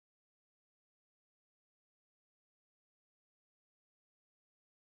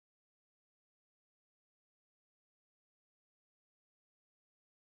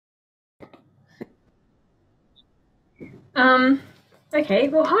Okay,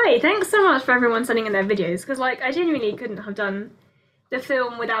 well, hi. Thanks so much for everyone sending in their videos, because, like, I genuinely couldn't have done the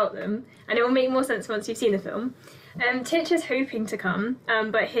film without them, and it will make more sense once you've seen the film. Tich is hoping to come,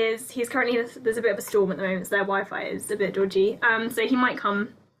 but he's currently, there's a bit of a storm at the moment, so their Wi-Fi is a bit dodgy. So he might come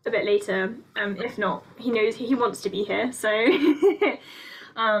a bit later. If not, he knows he wants to be here, so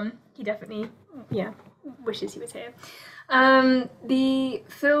he definitely, yeah, wishes he was here. The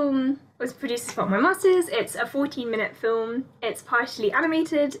film was produced as part of my master's. It's a 14-minute film. It's partially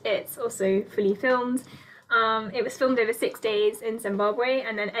animated. It's also fully filmed. It was filmed over 6 days in Zimbabwe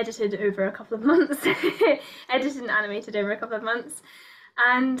and then edited over a couple of months. Edited and animated over a couple of months.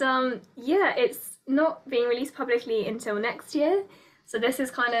 And yeah, it's not being released publicly until next year. So this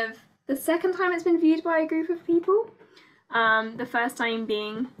is kind of the second time it's been viewed by a group of people. The first time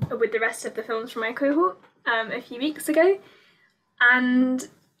being with the rest of the films from my cohort a few weeks ago. And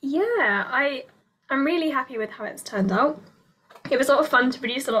yeah, I'm really happy with how it's turned out. It was a lot of fun to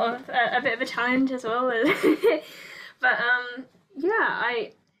produce, a bit of a challenge as well. But yeah,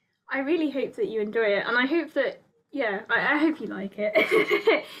 I really hope that you enjoy it, and I hope that, yeah, I hope you like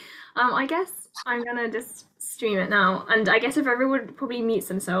it. I guess I'm gonna just stream it now, and I guess if everyone probably mutes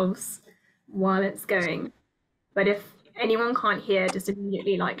themselves while it's going, but if anyone can't hear, just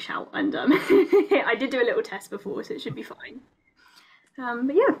immediately like shout, and I did do a little test before, so it should be fine.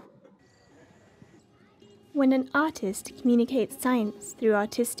 But yeah. When an artist communicates science through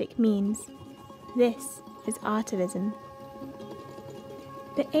artistic means, this is artivism.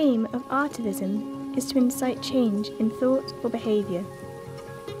 The aim of artivism is to incite change in thought or behaviour.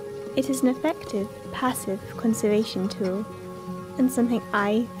 It is an effective, passive conservation tool, and something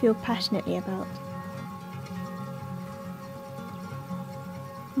I feel passionately about.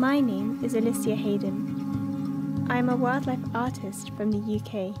 My name is Alicia Hayden. I am a wildlife artist from the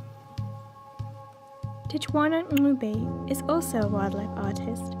UK. Tichaona Ncube is also a wildlife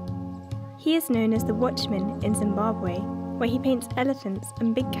artist. He is known as the Watchman in Zimbabwe, where he paints elephants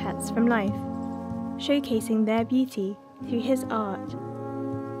and big cats from life, showcasing their beauty through his art.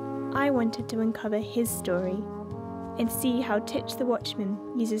 I wanted to uncover his story and see how Tich the Watchman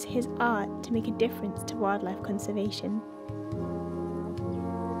uses his art to make a difference to wildlife conservation.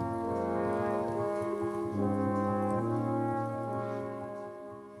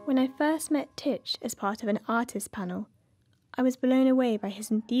 When I first met Tich as part of an artist panel, I was blown away by his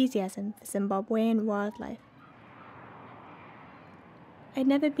enthusiasm for Zimbabwean wildlife. I'd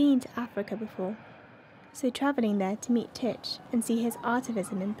never been to Africa before, so travelling there to meet Tich and see his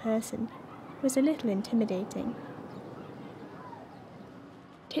artivism in person was a little intimidating.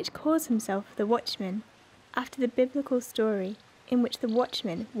 Tich calls himself the Watchman after the biblical story in which the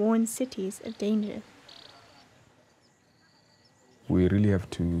Watchman warns cities of danger. We really have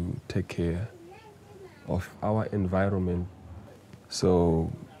to take care of our environment.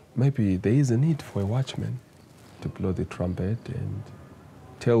 So maybe there is a need for a watchman to blow the trumpet and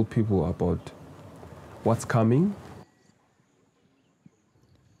tell people about what's coming.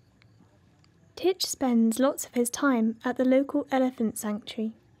 Tich spends lots of his time at the local elephant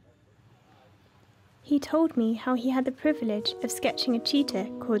sanctuary. He told me how he had the privilege of sketching a cheetah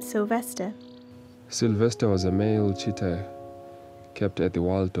called Sylvester. Sylvester was a male cheetah kept at the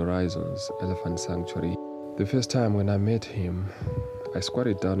Wild Horizons Elephant Sanctuary. The first time when I met him, I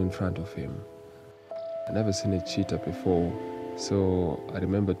squatted down in front of him. I'd never seen a cheetah before, so I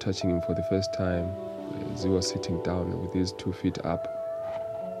remember touching him for the first time as he was sitting down with his 2 feet up.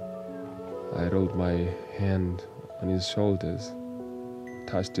 I rolled my hand on his shoulders,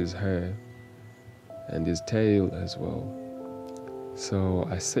 touched his hair and his tail as well. So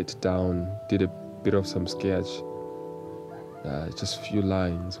I sat down, did a bit of some sketch, just a few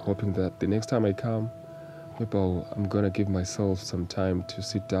lines, hoping that the next time I come, maybe I'm gonna give myself some time to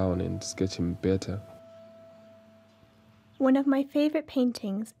sit down and sketch him better. One of my favourite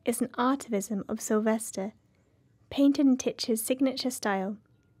paintings is an artivism of Sylvester, painted in Tich's signature style,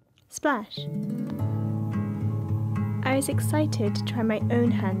 Splash. I was excited to try my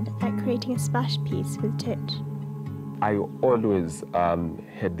own hand at creating a splash piece with Tich. I always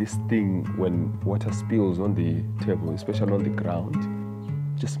had this thing when water spills on the table, especially on the ground.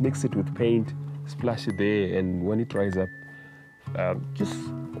 Just mix it with paint, splash it there, and when it dries up, just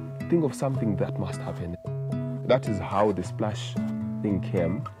think of something that must happen. That is how the splash thing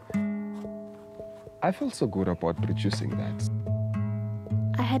came. I felt so good about producing that.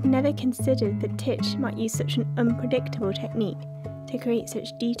 I had never considered that Tich might use such an unpredictable technique to create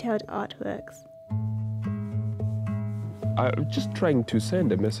such detailed artworks. I'm just trying to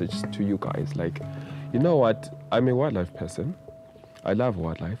send a message to you guys, like, you know what, I'm a wildlife person. I love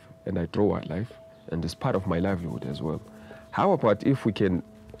wildlife and I draw wildlife, and it's part of my livelihood as well. How about if we can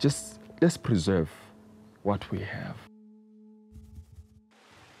let's preserve what we have?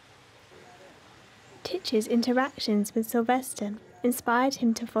 Tich's interactions with Sylvester inspired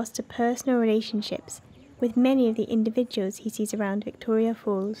him to foster personal relationships with many of the individuals he sees around Victoria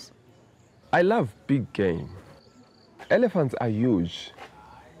Falls. I love big game. Elephants are huge.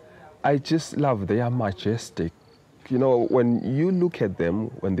 I just love they are majestic. You know, when you look at them,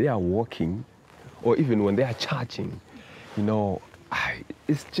 when they are walking, or even when they are charging, you know,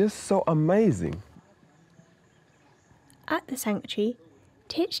 it's just so amazing. At the sanctuary,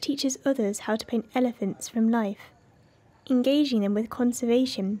 Tich teaches others how to paint elephants from life, engaging them with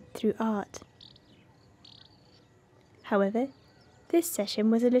conservation through art. However, this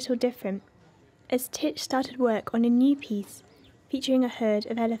session was a little different, as Tich started work on a new piece featuring a herd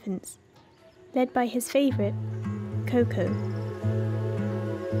of elephants, led by his favourite, Coco.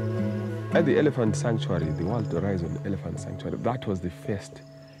 At the elephant sanctuary, the Wild Horizon Elephant Sanctuary, that was the first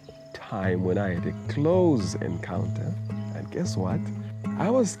time when I had a close encounter. And guess what? I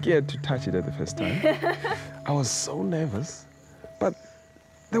was scared to touch it at the first time. I was so nervous. But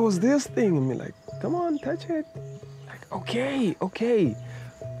there was this thing in me like, come on, touch it. Like, okay.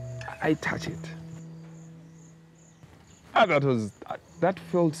 I touch it. And that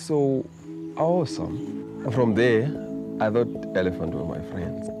felt so awesome. From there, I thought elephants were my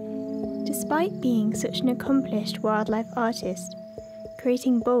friends. Despite being such an accomplished wildlife artist,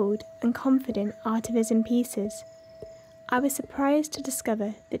 creating bold and confident artivism pieces, I was surprised to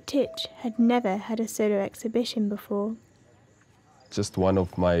discover that Tich had never had a solo exhibition before. Just one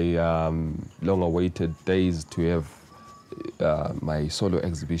of my long-awaited days to have my solo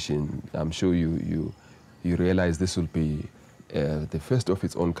exhibition. I'm sure you realize this will be the first of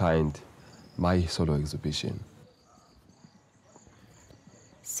its own kind, my solo exhibition.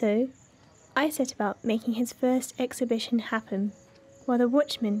 So, I set about making his first exhibition happen, while the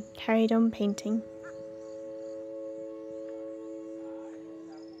Watchman carried on painting.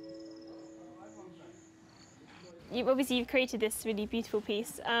 You've created this really beautiful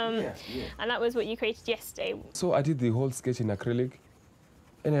piece, and that was what you created yesterday. So I did the whole sketch in acrylic,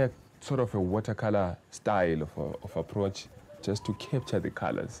 in a sort of a watercolor style of approach, just to capture the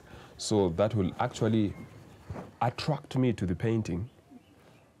colors. So that will actually attract me to the painting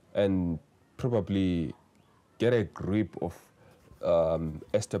and probably get a grip of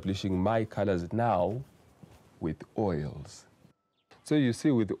establishing my colors now with oils. So you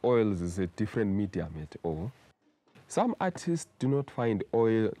see, with oils is a different medium at all. Some artists do not find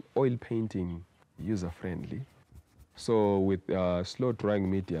oil painting user-friendly. So with slow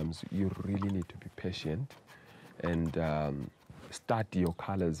drying mediums, you really need to be patient and start your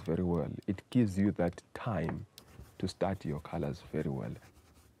colors very well. It gives you that time to start your colors very well.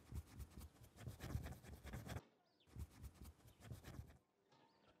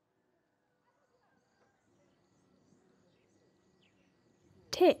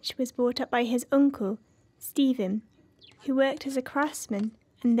 Tich was brought up by his uncle, Stephen, who worked as a craftsman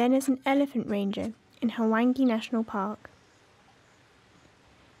and then as an elephant ranger in Hawangi National Park.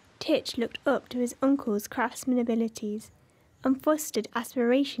 Tich looked up to his uncle's craftsman abilities and fostered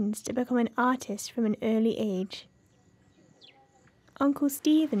aspirations to become an artist from an early age. Uncle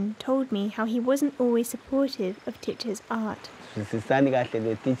Stephen told me how he wasn't always supportive of Tich's art. My first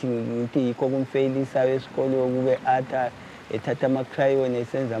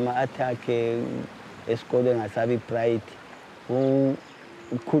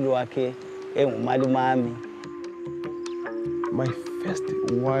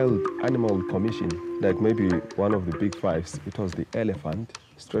wild animal commission, like maybe one of the big fives, it was the elephant,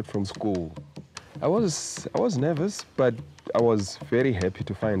 straight from school. I was nervous, but I was very happy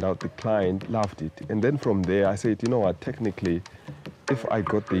to find out the client loved it. And then from there, I said, you know what, technically, if I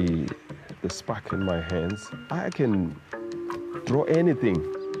got the spark in my hands, I can draw anything.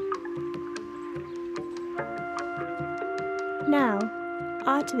 Now,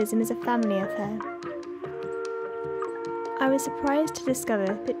 artivism is a family affair. I was surprised to discover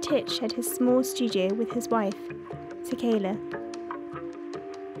that Tich had his small studio with his wife, Tichaona.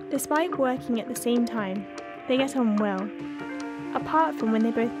 Despite working at the same time, they get on well, apart from when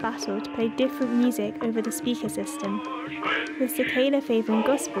they both battle to play different music over the speaker system, with Tichaona favouring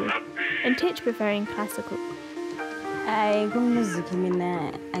gospel and Tich preferring classical. Music,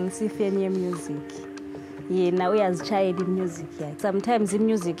 I'm music. Now uyazitshayela music yakhe. Sometimes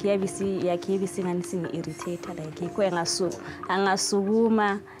music yakhe ibisinganisini irritator like ikho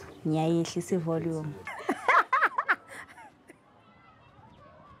angasukuma ngiyayehlisa volume.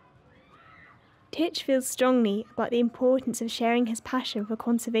 Tich feels strongly about the importance of sharing his passion for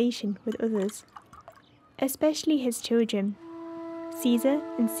conservation with others, especially his children, Caesar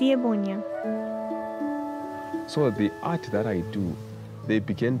and Zimbabwean. So the art that I do, they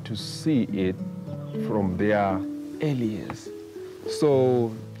begin to see it from their early years.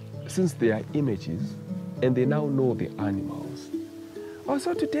 So since they are images, and they now know the animals. Oh,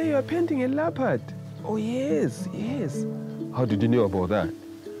 so today you are painting a leopard. Oh, yes, yes. How did you know about that?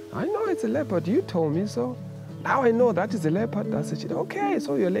 I know it's a leopard. You told me so. Now I know that is a leopard. That's a cheetah. Okay,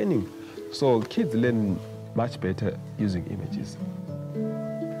 so you're learning. So kids learn much better using images.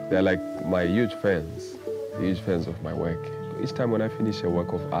 They're like my huge fans of my work. Each time when I finish a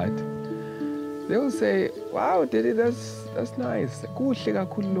work of art, they will say, wow, Daddy, that's nice.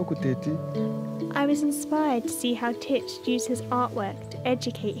 I was inspired to see how Tich used his artwork to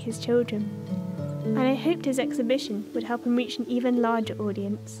educate his children, and I hoped his exhibition would help him reach an even larger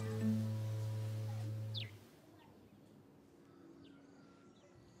audience.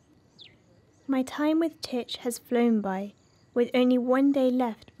 My time with Tich has flown by, with only one day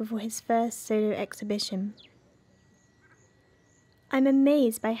left before his first solo exhibition. I'm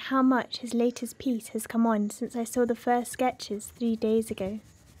amazed by how much his latest piece has come on since I saw the first sketches 3 days ago.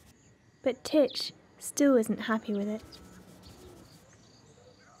 But Tich still isn't happy with it.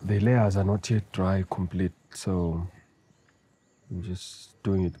 The layers are not yet dry complete, so I'm just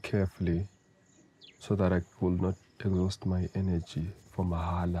doing it carefully so that I will not exhaust my energy for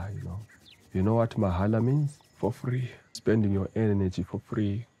mahala, you know. You know what mahala means? For free. Spending your energy for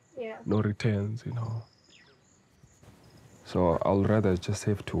free. Yeah. No returns, you know. So I'll rather just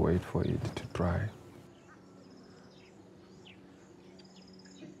have to wait for it to dry.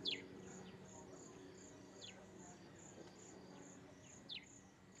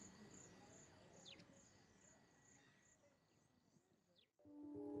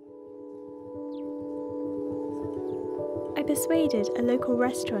 I persuaded a local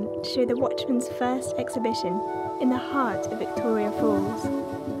restaurant to show the Watchman's first exhibition in the heart of Victoria Falls.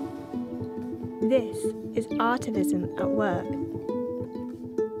 This is artivism at work.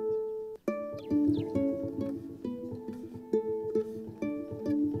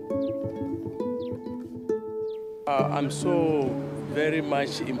 I'm so very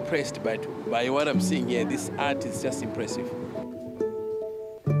much impressed by what I'm seeing here. This art is just impressive.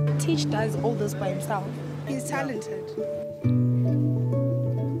 Tich does all this by himself. He's talented.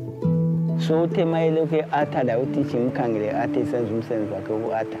 So temaile ke ata la utichi mkhangele ata isenza umsebenzi wakhe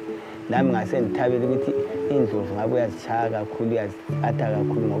uata nami ngase ngithabele ukuthi indlovu ngabe uyazishaya kakhulu ata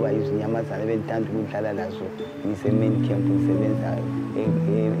kakhulu ngoba izinyamazana belithanda ukudlala lazo ngise-main camp ngisebenza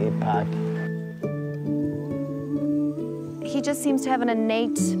e-park. He just seems to have an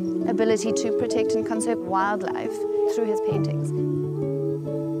innate ability to protect and conserve wildlife through his paintings.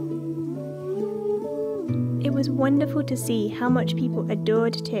 It was wonderful to see how much people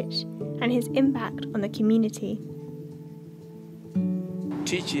adored Tich and his impact on the community.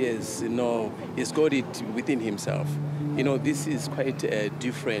 Tich is, he's got it within himself. This is quite a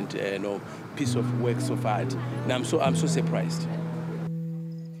different, piece of works of art, and I'm so surprised.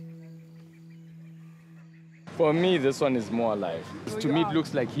 For me, this one is more alive. To me, it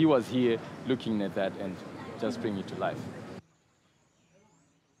looks like he was here looking at that and just bringing it to life.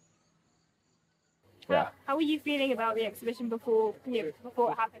 Yeah. How were you feeling about the exhibition before it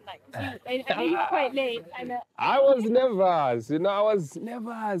happened? I know you were quite late. I was nervous, I was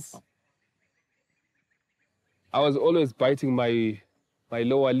nervous. I was always biting my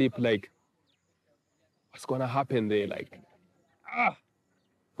lower lip, like, what's gonna happen there?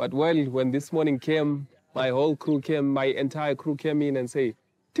 But when this morning came, my entire crew came in and say,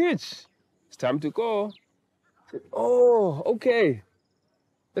 Tich, it's time to go. I said, oh, okay.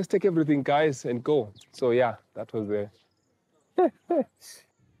 Let's take everything, guys, and go. So yeah, that was there.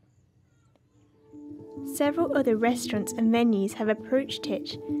 Several other restaurants and venues have approached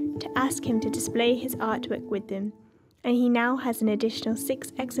Tich to ask him to display his artwork with them, and he now has an additional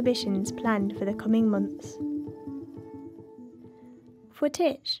 6 exhibitions planned for the coming months. For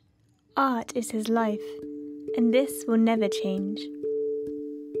Tich, art is his life, and this will never change.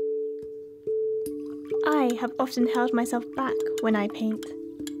 I have often held myself back when I paint,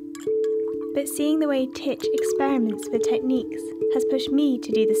 but seeing the way Tich experiments with techniques has pushed me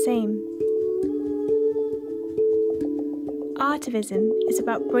to do the same. Artivism is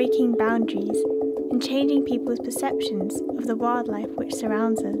about breaking boundaries and changing people's perceptions of the wildlife which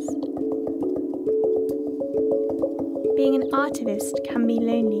surrounds us. Being an artivist can be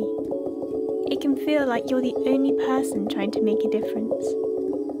lonely. It can feel like you're the only person trying to make a difference.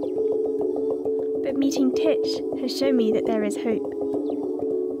 But meeting Tich has shown me that there is hope.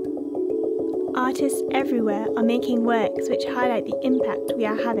 Artists everywhere are making works which highlight the impact we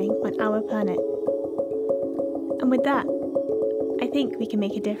are having on our planet. And with that, I think we can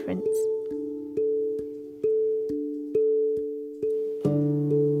make a difference.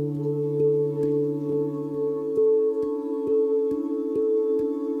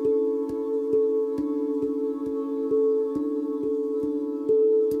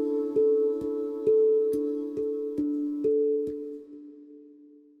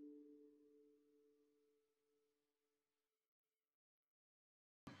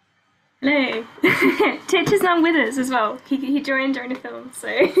 Hello. Tich is now with us as well. He joined during the film, so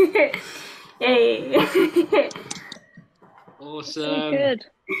yay. Awesome. So good.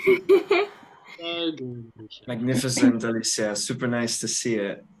 So good. Magnificent, Alicia. Super nice to see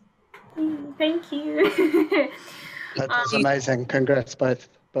it. Thank you. That was amazing. Congrats, both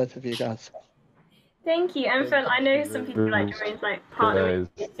of you guys. Thank you. And Phil, I know some people like joined like part of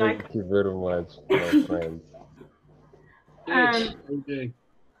it. Thank you very much, my friends. How you doing?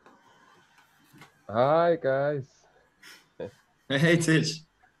 Hi, guys. Hey, Tich.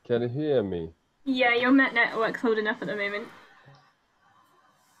 Can you hear me? Yeah, your network's holding up at the moment.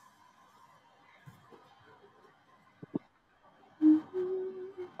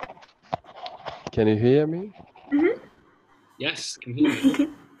 Can you hear me? Mm-hmm. Yes, can hear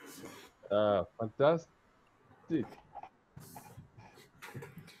you. Fantastic.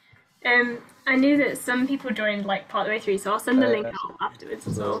 I knew that some people joined like part of the way through, so I'll send the link out afterwards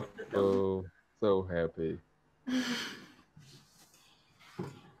as well. So happy.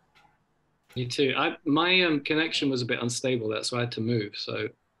 Me too. My connection was a bit unstable, that's why I had to move. So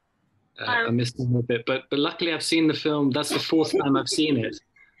I missed it a bit. But luckily, I've seen the film. That's the 4th time I've seen it.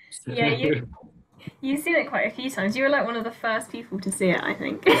 So. Yeah, you've seen it quite a few times. You were like one of the first people to see it, I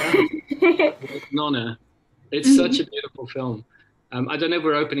think. It's an honor. It's such a beautiful film. I don't know if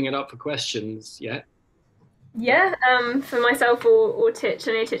we're opening it up for questions yet. Yeah, for myself or Tich.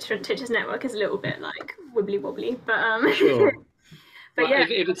 I know Tich's network is a little bit like wibbly wobbly, but Sure. But well, yeah,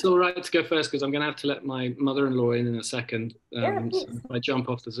 if it's all right to go first, because I'm going to have to let my mother-in-law in a second. So if I jump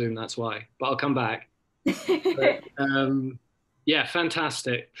off the Zoom, that's why. But I'll come back. But, yeah,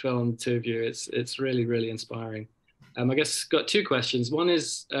 fantastic film, two of you. It's really, really inspiring. I guess got 2 questions. One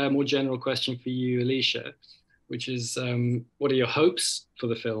is a more general question for you, Alicia, which is what are your hopes for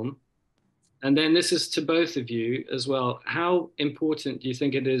the film? And then this is to both of you as well. How important do you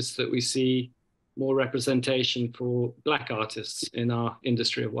think it is that we see more representation for Black artists in our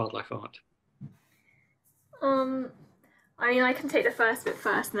industry of wildlife art? I mean, I can take the first bit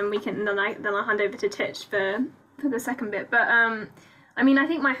first, and then I'll hand over to Tich for the second bit. But I mean, I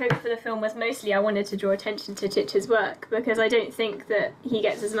think my hope for the film was mostly I wanted to draw attention to Tich's work, because I don't think that he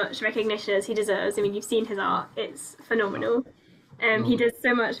gets as much recognition as he deserves. I mean, you've seen his art; it's phenomenal. He does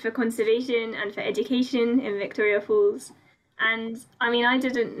so much for conservation and for education in Victoria Falls. And I mean, I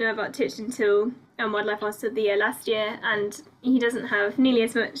didn't know about Tich until Wildlife Artist of the Year last year, and he doesn't have nearly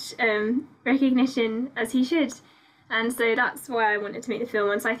as much recognition as he should. And so that's why I wanted to make the film.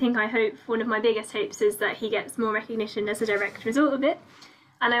 And so I hope one of my biggest hopes is that he gets more recognition as a direct result of it.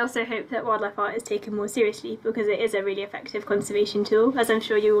 And I also hope that wildlife art is taken more seriously, because it is a really effective conservation tool, as I'm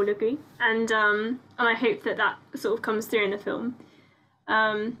sure you all agree. And I hope that that sort of comes through in the film.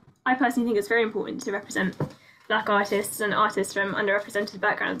 I personally think it's very important to represent Black artists and artists from underrepresented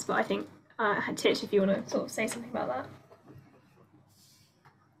backgrounds, but I think, Tich, if you want to sort of say something about that.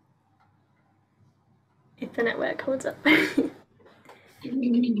 If the network holds up. I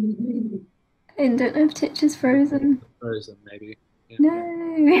don't know if Tich is frozen. Frozen, maybe. Yeah.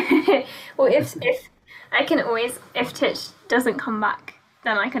 No. Well, if I can always, if Tich doesn't come back,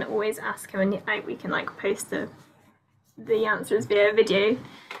 then I can always ask him, and we can like post the answers via video.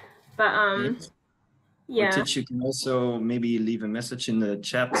 But yeah. Tich, you can also maybe leave a message in the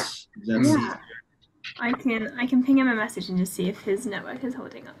chat. Yeah. I can ping him a message and just see if his network is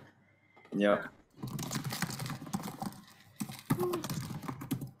holding up. Yeah.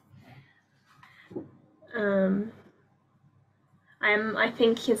 I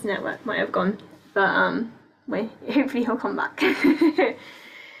think his network might have gone, but wait, hopefully he'll come back.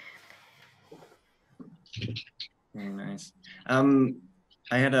 Very nice.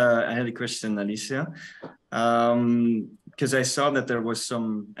 I had a question, Alicia, because I saw that there was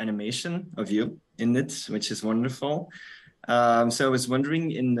some animation of you in it, which is wonderful. So I was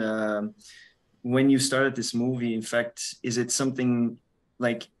wondering, when you started this movie, in fact, is it something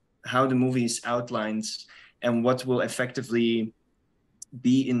like how the movie is outlined and what will effectively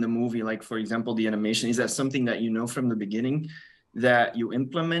be in the movie? Like, for example, the animation, is that something that you know from the beginning that you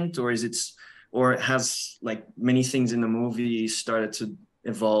implement, or is it, or has like many things in the movie started to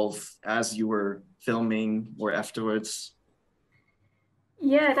evolve as you were filming or afterwards?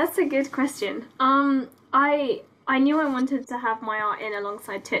 Yeah, that's a good question. I knew I wanted to have my art in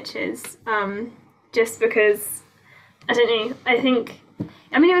alongside Tich's, just because, I don't know, I think,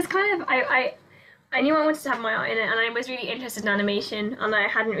 I mean, it was kind of, I knew I wanted to have my art in it, and I was really interested in animation, and I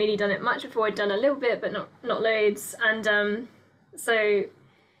hadn't really done it much before. I'd done a little bit, but not loads, and so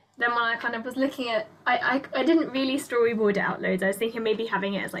then when I kind of was looking at, I didn't really storyboard it out loads. I was thinking maybe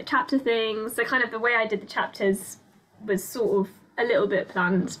having it as like chapter things, so kind of the way I did the chapters was sort of a little bit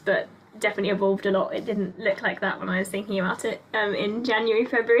planned, but definitely evolved a lot. It didn't look like that when I was thinking about it in January,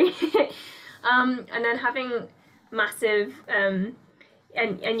 February. And then having massive, and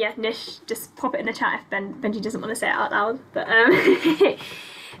yeah, Nish, just pop it in the chat if Benji doesn't want to say it out loud. But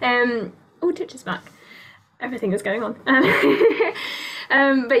oh, Tich is back. Everything is going on.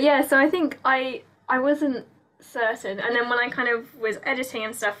 But yeah, so I think I wasn't certain, and then when I kind of was editing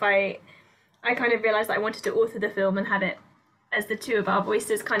and stuff, I kind of realised that I wanted to author the film and have it as the two of our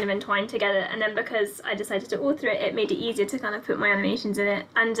voices kind of entwined together. And then because I decided to author it, it made it easier to kind of put my animations in it.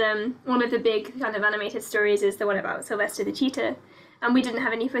 And one of the big kind of animated stories is the one about Sylvester the cheetah, and we didn't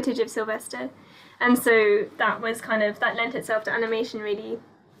have any footage of Sylvester, and so that was kind of, that lent itself to animation really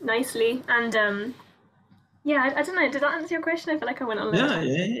nicely. And yeah, I don't know. Did that answer your question? I feel like I went on.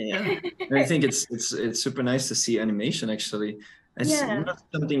 Yeah. I think it's super nice to see animation. Actually, it's not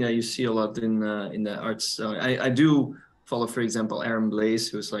something that you see a lot in the arts. I do follow, for example, Aaron Blaze,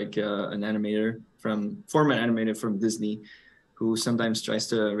 who's like an animator former animator from Disney, who sometimes tries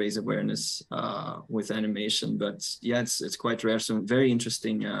to raise awareness with animation. But yeah, it's quite rare. So very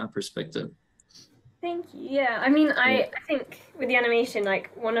interesting perspective. Thank you. Yeah, I mean, I think with the animation,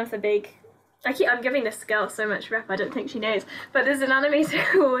 like one of the big, I'm giving this girl so much rep, I don't think she knows, but there's an animator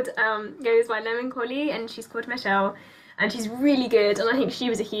called, goes by Lemon Collie, and she's called Michelle, and she's really good, and I think she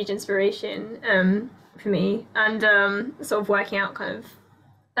was a huge inspiration for me, and sort of working out kind of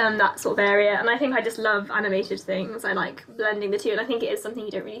that sort of area. And I think I just love animated things. I like blending the two, and I think it is something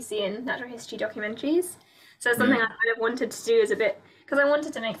you don't really see in natural history documentaries. So it's something I kind of wanted to do as a bit, because I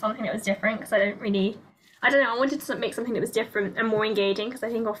wanted to make something that was different, because I wanted to make something that was different and more engaging, because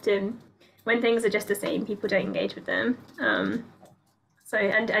I think often when things are just the same, people don't engage with them. So,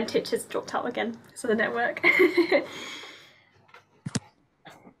 and Tich has dropped out again, so the network.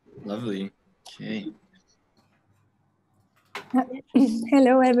 Lovely. Okay.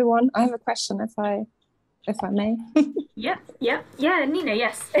 Hello, everyone. I have a question, if I may. Yeah, Nina,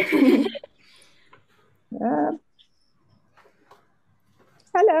 yes.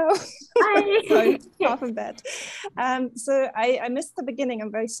 Hello. Hi. Sorry, half in bed. So I missed the beginning.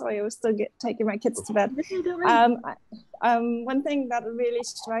 I'm very sorry. I was still taking my kids to bed. One thing that really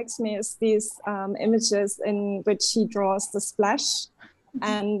strikes me is these images in which he draws the splash,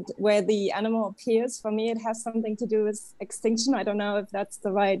 and where the animal appears. For me, it has something to do with extinction. I don't know if that's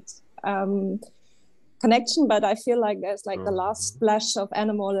the right connection, but I feel like there's like the last splash of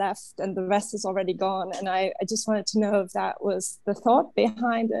animal left and the rest is already gone. And I just wanted to know if that was the thought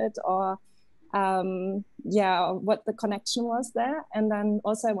behind it, or what the connection was there. And then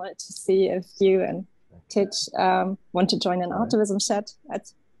also I wanted to see if you and Tich want to join an artivism chat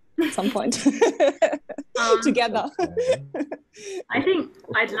at some point together. I think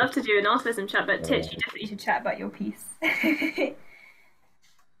I'd love to do an artivism chat, but Tich, you definitely should chat about your piece.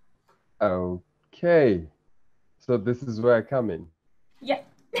 Okay, so this is where I come in. Yeah.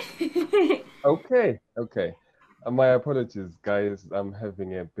 Okay. My apologies, guys. I'm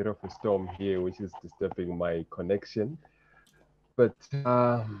having a bit of a storm here, which is disturbing my connection. But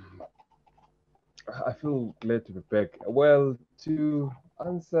I feel glad to be back. Well, to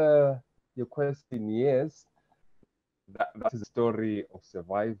answer your question, yes, that is a story of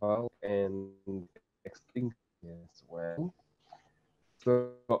survival and extinction as well.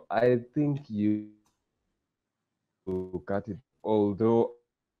 So I think you got it, although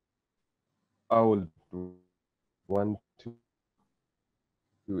I would want to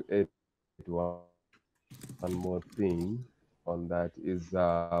add one more thing on that is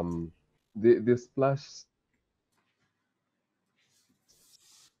the splash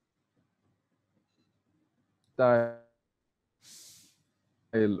style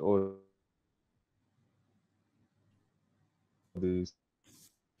or the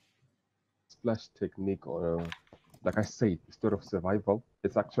splash technique, or like I said, the story of survival.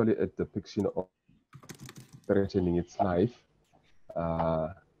 It's actually a depiction of threatening its life,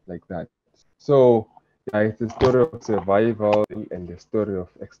 like that. So yeah, it's a story of survival and the story of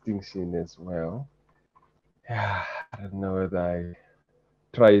extinction as well. Yeah, I don't know whether I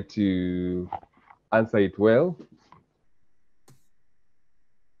try to answer it well.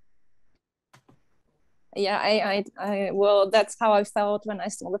 Well, that's how I felt when I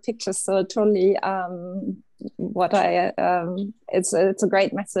saw the pictures. So totally, it's a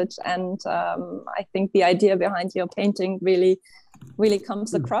great message, and I think the idea behind your painting really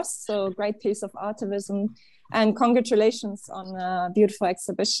comes across. So great piece of artivism, and congratulations on a beautiful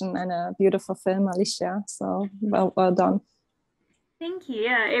exhibition and a beautiful film, Alicia. So well done. Thank you.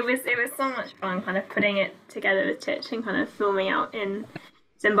 Yeah, it was so much fun kind of putting it together with Tich and kind of filming out in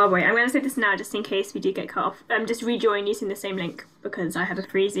Zimbabwe. I'm going to say this now just in case we do get cut off. Just rejoin using the same link because I have a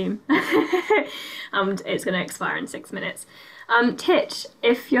free Zoom. And it's going to expire in 6 minutes. Tich,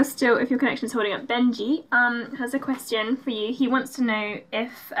 if your connection's holding up, Benji has a question for you. He wants to know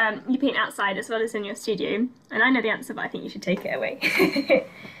if you paint outside as well as in your studio. And I know the answer, but I think you should take it away.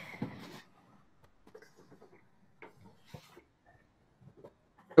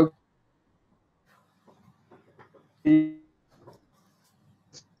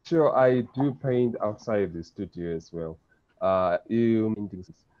 Sure, I do paint outside the studio as well. One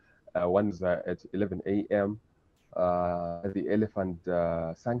is at 11 a.m. At the Elephant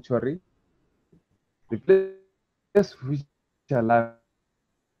Sanctuary. The place which I love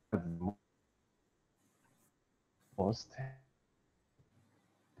the most,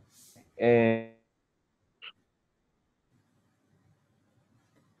 and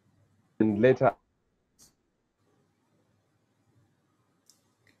later.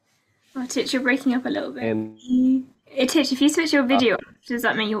 Oh, Tich, you're breaking up a little bit. Tich, if you switch your video off, does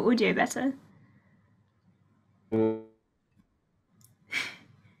that make your audio better?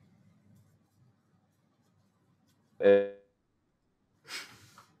 At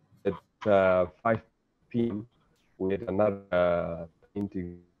 5 p.m. we had another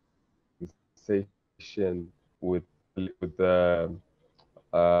painting session with the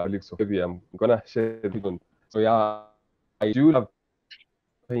colleagues of maybe I'm gonna share the video. So yeah, I do love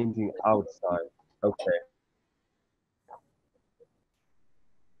painting outside. Okay.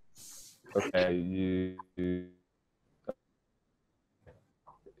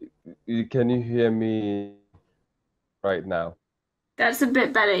 Can you hear me right now? That's a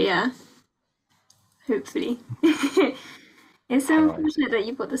bit better, yeah. Hopefully. It's so unfortunate that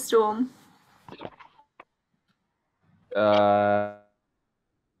you've got the storm.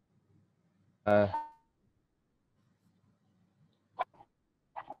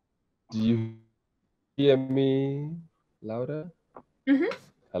 Do you hear me louder?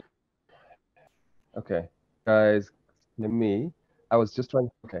 Okay, guys, hear me? I was just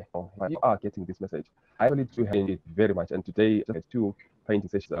trying. Okay, you are getting this message. I really do enjoy it very much. And today, I had 2 painting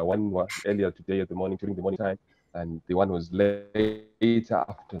sessions. One was earlier today at the morning, during the morning time, and the one was later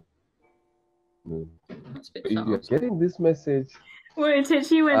afternoon. You're getting this message. Wait,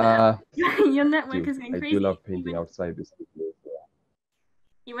 Tich, you went. Your network is going crazy. I do love painting outside this.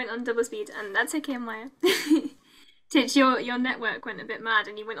 You went on double speed, and that's okay, Maya. Tich, your network went a bit mad,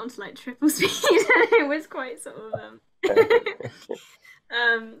 and you went on to like triple speed. It was quite sort of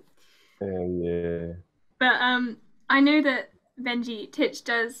yeah. But I know that Benji Tich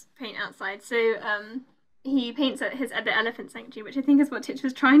does paint outside, so he paints at the Elephant Sanctuary, which I think is what Tich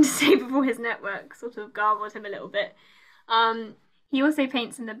was trying to say before his network sort of garbled him a little bit. He also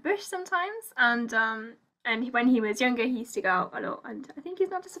paints in the bush sometimes, and when he was younger, he used to go out a lot, and I think he's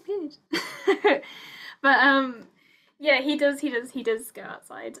not disappeared. But yeah, he does go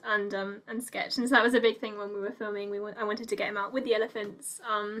outside and sketch, and so that was a big thing when we were filming. I wanted to get him out with the elephants,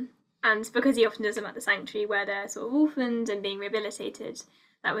 and because he often does them at the sanctuary where they're sort of orphaned and being rehabilitated,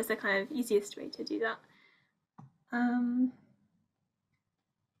 that was the kind of easiest way to do that.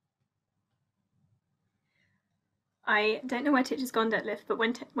 I don't know where Tich has gone, Deadlift, but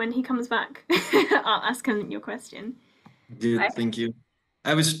when he comes back, I'll ask him your question. Good, thank you.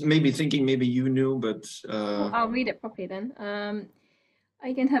 I was maybe thinking maybe you knew, but... I'll read it properly then. I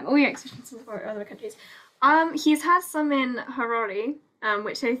can have all your exhibitions for other countries. He's had some in Harare,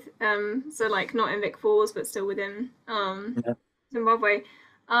 which is so like not in Vic Falls, but still within Zimbabwe.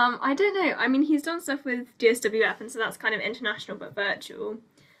 I don't know. I mean, he's done stuff with GSWF, and so that's kind of international but virtual.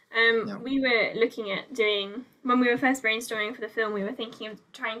 We were looking at doing, when we were first brainstorming for the film, we were thinking of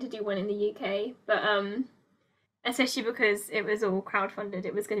trying to do one in the UK, but especially because it was all crowdfunded,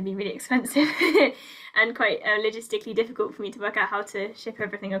 it was going to be really expensive and quite logistically difficult for me to work out how to ship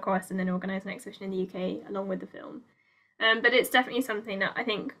everything across and then organise an exhibition in the UK along with the film. But it's definitely something that I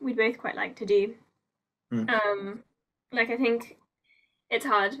think we'd both quite like to do. I think it's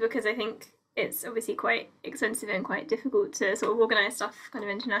hard because I think it's obviously quite expensive and quite difficult to sort of organise stuff kind of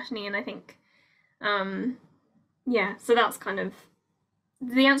internationally, and I think so that's kind of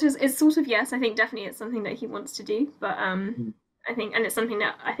the answer is sort of yes. I think definitely it's something that he wants to do, but I think, and it's something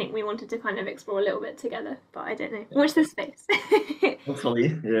that I think we wanted to kind of explore a little bit together, but I don't know. Watch this space.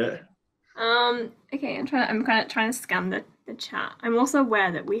 Hopefully, yeah. Okay, I'm kind of trying to scan the chat. I'm also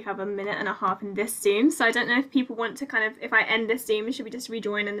aware that we have a minute and a half in this Zoom, so I don't know if people want to kind of, if I end this Zoom, should we just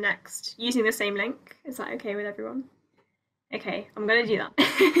rejoin in the next, using the same link? Is that okay with everyone? Okay, I'm gonna do that.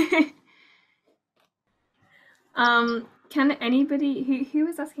 Can anybody, who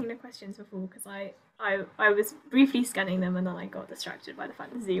was asking the questions before? Because I was briefly scanning them and then I got distracted by the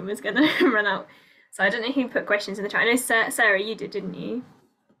fact that Zoom was gonna run out. So I don't know who put questions in the chat. I know Sarah, you did, didn't you?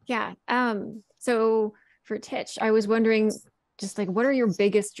 Yeah. So for Tich, I was wondering, just like, what are your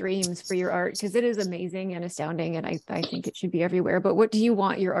biggest dreams for your art? Because it is amazing and astounding, and I think it should be everywhere. But what do you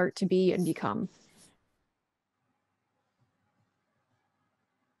want your art to be and become?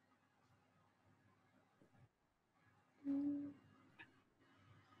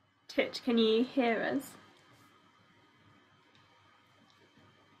 Tich, can you hear us?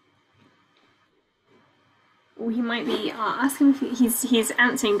 Oh, he might be asking if he's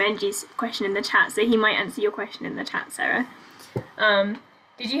answering Benji's question in the chat, so he might answer your question in the chat, Sarah.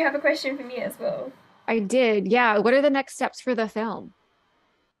 Did you have a question for me as well? I did, yeah. What are the next steps for the film?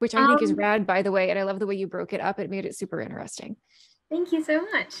 Which I think is rad, by the way, and I love the way you broke it up. It made it super interesting. Thank you so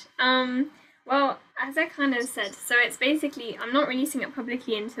much. Well, as I kind of said, so it's basically, I'm not releasing it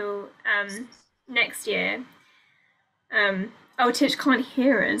publicly until next year. Oh, Tich can't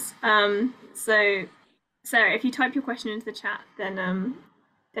hear us. So Sarah, if you type your question into the chat, then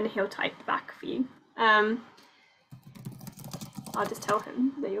he'll type back for you. I'll just tell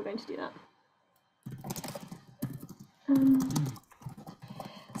him that you're going to do that.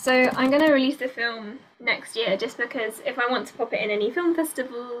 So I'm going to release the film next year, just because if I want to pop it in any film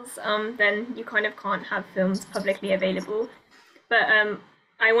festivals, then you kind of can't have films publicly available. But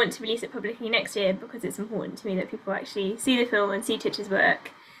I want to release it publicly next year because it's important to me that people actually see the film and see Tich's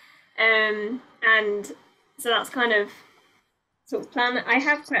work. And so that's kind of sort of plan. I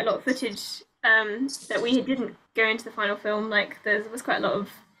have quite a lot of footage that we didn't go into the final film. Like there was quite a lot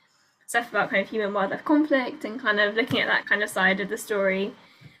of stuff about kind of human-wildlife conflict and kind of looking at that kind of side of the story.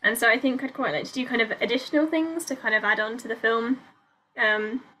 And so I think I'd quite like to do kind of additional things to kind of add on to the film,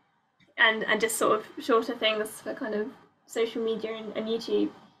 and just sort of shorter things for kind of social media and YouTube.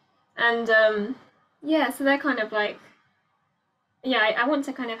 And yeah, so they're kind of like, yeah, I want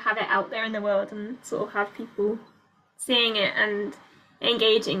to kind of have it out there in the world and sort of have people seeing it and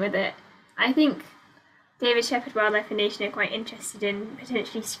engaging with it. I think David Shepherd Wildlife Foundation are quite interested in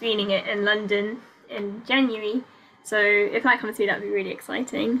potentially screening it in London in January. So if that comes through, that'd be really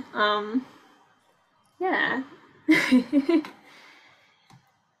exciting. Yeah.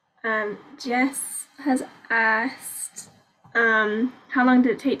 Jess has asked, how long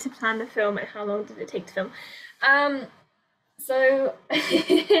did it take to plan the film and how long did it take to film? So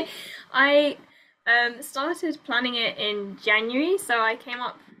I started planning it in January. So I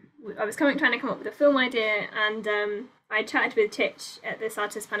was trying to come up with a film idea, and I chatted with Tich at this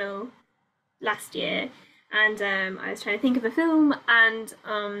artist panel last year, and I was trying to think of a film, and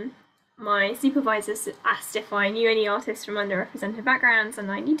my supervisor asked if I knew any artists from underrepresented backgrounds,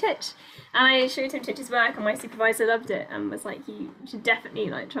 and I knew Tich. And I showed him Tich's work, and my supervisor loved it and was like, you should definitely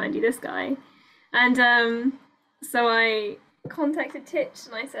like try and do this guy. And so I contacted Tich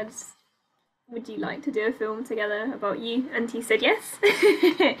and I said, would you like to do a film together about you? And he said yes,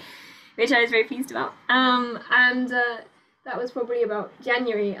 which I was very pleased about. That was probably about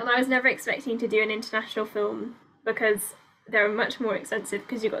January, and I was never expecting to do an international film because they're much more expensive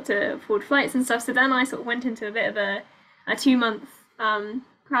because you've got to afford flights and stuff. So then I sort of went into a bit of a 2-month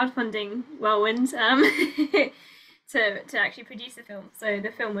crowdfunding whirlwind to actually produce the film. So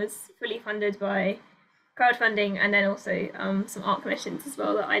the film was fully funded by crowdfunding, and then also some art commissions as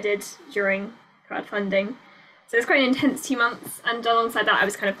well that I did during crowdfunding. So it's quite an intense 2 months, and alongside that I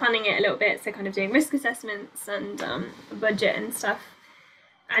was kind of planning it a little bit, so kind of doing risk assessments and budget and stuff.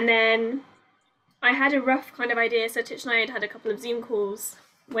 And then I had a rough kind of idea, so Tich and I had a couple of Zoom calls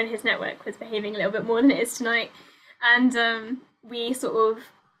when his network was behaving a little bit more than it is tonight, and we sort of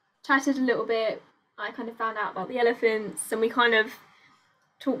chatted a little bit. I kind of found out about the elephants, and we kind of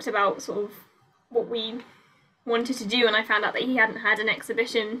talked about sort of what we wanted to do, and I found out that he hadn't had an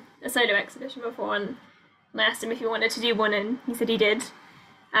exhibition, a solo exhibition before, and I asked him if he wanted to do one, and he said he did.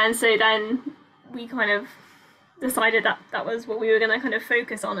 And so then we kind of decided that that was what we were going to kind of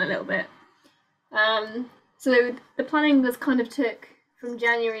focus on a little bit. So the planning was kind of took from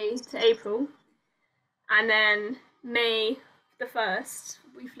January to April, and then May the 1st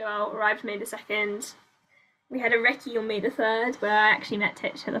we flew out, arrived May the 2nd. We had a recce on May the 3rd where I actually met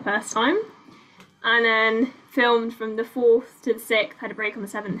Tich for the first time. and then filmed from the 4th to the 6th, had a break on the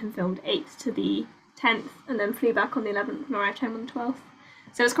 7th, and filmed 8th to the 10th, and then flew back on the 11th and arrived home on the 12th.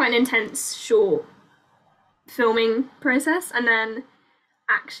 So it was quite an intense, short filming process, and then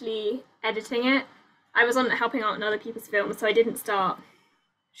actually editing it. I was on helping out on other people's films, so I didn't start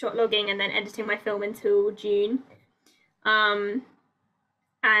shot logging and then editing my film until June. And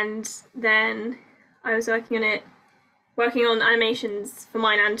then I was working on animations for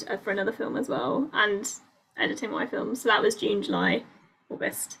mine and for another film as well, and editing my film. So that was June, July,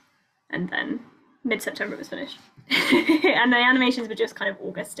 August, and then mid-September it was finished. And the animations were just kind of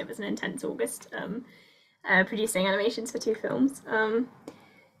August. It was an intense August, producing animations for 2 films.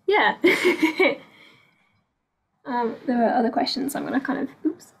 Yeah. There were other questions. I'm going to kind of,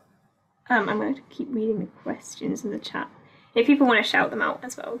 I'm going to keep reading the questions in the chat. If people want to shout them out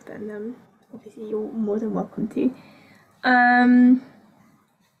as well, then obviously you're more than welcome to.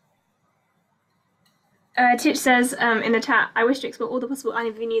 Tich says in the chat, I wish to explore all the possible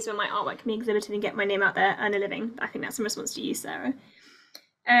avenues where my artwork can be exhibited and get my name out there, earn a living. I think that's in response to you, Sarah.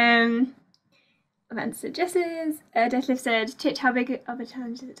 I've answered Jess's. Detlef said, Tich, how big of a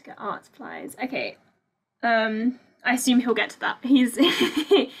challenge is it to get art supplies? Okay. I assume he'll get to that. He's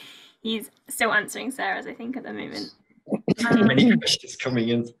he's still answering Sarah's, I think, at the moment. Many questions coming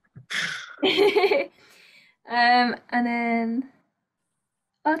in. And then,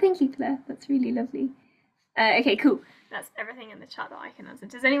 oh, thank you, Claire. That's really lovely. Okay, cool. That's everything in the chat that I can answer.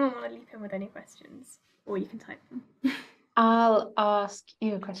 Does anyone want to leap in with any questions, or you can type them? I'll ask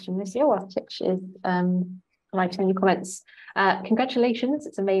you a question, Alicia, while Tich is writing your comments. Congratulations,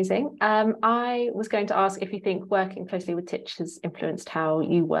 it's amazing. I was going to ask if you think working closely with Tich has influenced how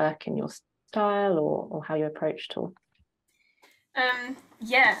you work and your style, or how you approach it all.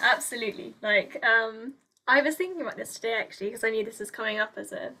 Yeah, absolutely. Like, I was thinking about this today actually, because I knew this was coming up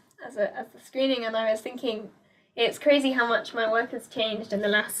as a screening, and I was thinking it's crazy how much my work has changed in the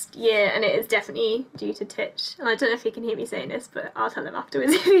last year, and it is definitely due to Tich. And I don't know if he can hear me saying this, but I'll tell him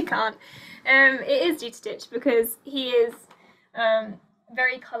afterwards if he can't. It is due to Tich because he is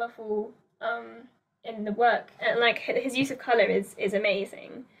very colourful in the work, and like his use of colour is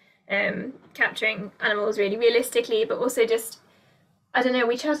amazing, capturing animals really realistically, but also just, I don't know,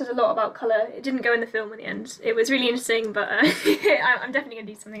 we chatted a lot about colour. It didn't go in the film in the end. It was really interesting, but I'm definitely going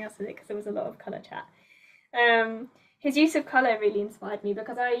to do something else with it because there was a lot of colour chat. His use of colour really inspired me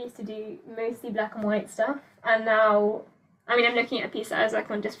because I used to do mostly black and white stuff, and now, I mean, I'm looking at a piece that I was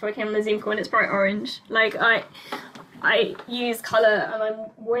working on just before I came on the Zoom call, and it's bright orange. Like, I use colour, and I'm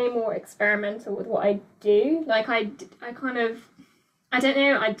way more experimental with what I do. Like, I kind of, I don't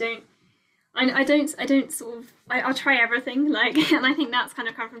know, I don't sort of, I'll try everything, like, and I think that's kind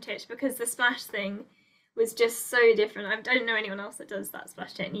of come from Tich because the splash thing was just so different. I don't know anyone else that does that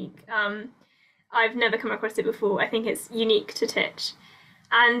splash technique. I've never come across it before. I think it's unique to Tich.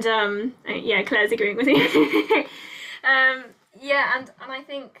 And yeah, Claire's agreeing with you. Yeah, and I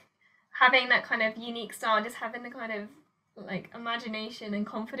think having that kind of unique style, just having the kind of like imagination and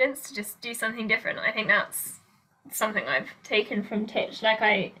confidence to just do something different, I think that's something I've taken from Tich. Like,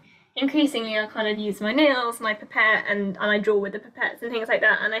 I kind of use my nails, my pipette, and I draw with the pipettes and things like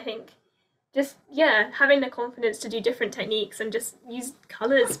that. And I think just, yeah, having the confidence to do different techniques and just use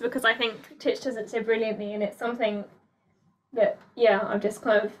colours, because I think Tich does it so brilliantly, and it's something that, yeah, I've just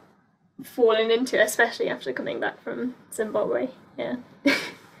kind of fallen into, especially after coming back from Zimbabwe. Yeah.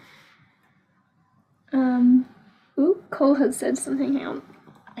 Ooh, Cole has said something. Hang on,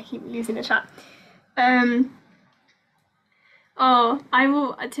 I keep losing the chat. Oh, I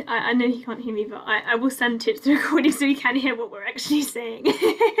will. I know he can't hear me, but I will send Tich the recording so he can hear what we're actually saying.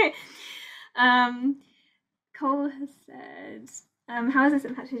 Cole has said, how has this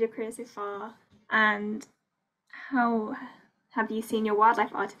impacted your career so far, and how have you seen your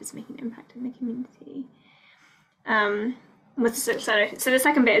wildlife artists making an impact in the community? So the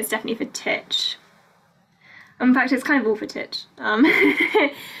second bit is definitely for Tich. In fact, it's kind of all for Tich. But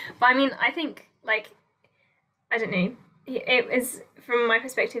I mean, I think, like, I don't know, it was, from my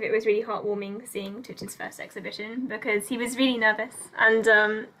perspective, it was really heartwarming seeing Tich's first exhibition, because he was really nervous, and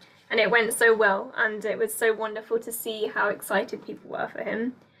it went so well, and it was so wonderful to see how excited people were for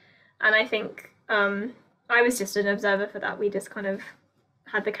him. And I think I was just an observer for that. We just kind of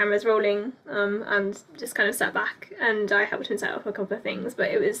had the cameras rolling and just kind of sat back, and I helped him set up a couple of things, but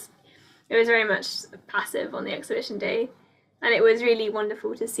it was very much passive on the exhibition day, and it was really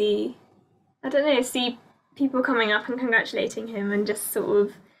wonderful to see, I don't know, see people coming up and congratulating him, and just sort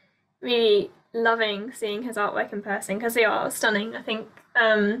of really loving seeing his artwork in person, because they are stunning. I think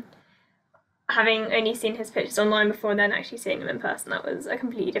having only seen his pictures online before and then actually seeing them in person, that was a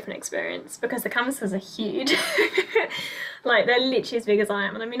completely different experience because the canvases are huge. Like, they're literally as big as I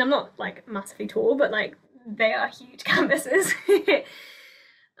am. And I mean, I'm not like massively tall, but like they are huge canvases.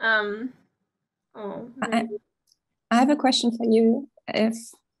 I have a question for you, if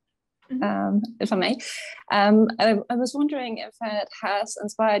I may. I was wondering if it has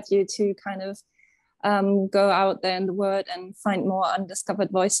inspired you to kind of go out there in the world and find more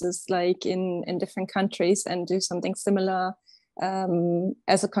undiscovered voices, like in different countries, and do something similar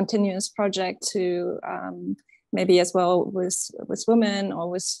as a continuous project to maybe as well with women or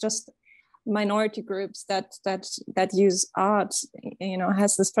with just minority groups that use art. You know,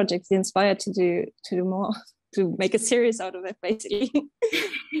 has this project inspired to do more, to make a series out of it, basically?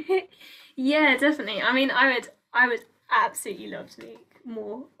 Yeah, definitely. I mean, I would absolutely love to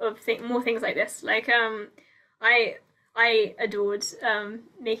make more things like this. Like, I adored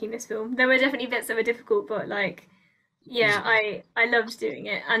making this film. There were definitely bits that were difficult, but like, yeah, I loved doing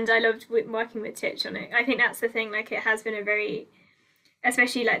it, and I loved working with Tich on it. I think that's the thing. Like, it has been a very,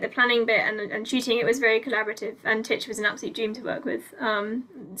 especially like the planning bit and shooting, it was very collaborative, and Tich was an absolute dream to work with.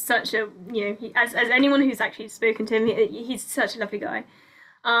 Such a, you know, as anyone who's actually spoken to him, he's such a lovely guy.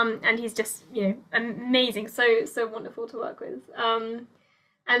 And he's just, you know, amazing, so wonderful to work with.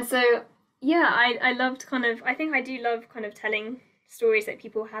 And so, yeah, I loved I think I do love kind of telling stories that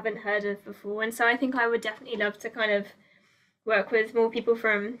people haven't heard of before. And so I think I would definitely love to kind of work with more people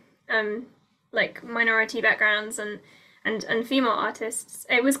from like minority backgrounds and female artists.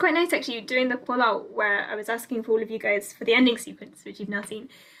 It was quite nice actually doing the call out where I was asking for all of you guys for the ending sequence, which you've now seen.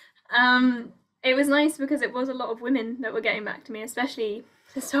 It was nice because it was a lot of women that were getting back to me, especially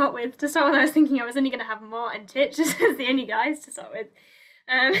to start with. I was thinking I was only going to have Mart and Tich as the only guys to start with.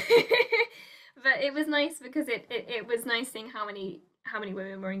 But it was nice because it was nice seeing how many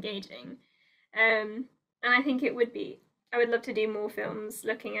women were engaging. And I think I would love to do more films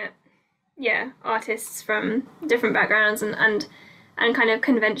looking at, yeah, artists from different backgrounds and kind of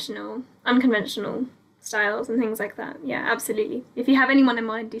unconventional styles and things like that. Yeah, absolutely. If you have anyone in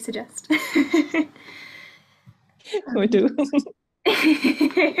mind, do suggest. We do.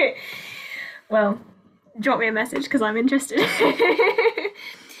 Well, drop me a message because I'm interested.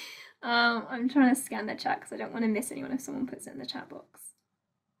 I'm trying to scan the chat because I don't want to miss anyone if someone puts it in the chat box.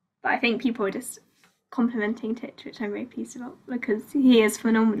 But I think people are just complimenting Tich, which I'm very pleased about because he is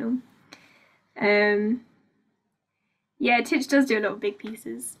phenomenal. Yeah, Tich does do a lot of big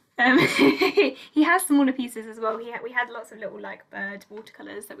pieces. He has smaller pieces as well. We had lots of little like bird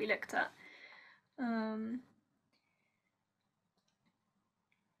watercolors that we looked at.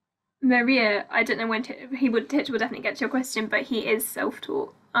 Maria, I don't know when Tich will definitely get to your question, but he is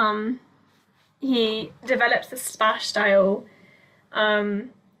self-taught. He developed the splash style,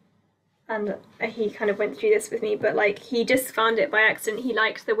 and he kind of went through this with me, but like he just found it by accident. He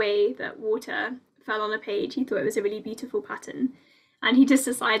liked the way that water fell on a page. He thought it was a really beautiful pattern, and he just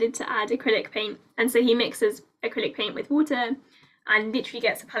decided to add acrylic paint. And so he mixes acrylic paint with water and literally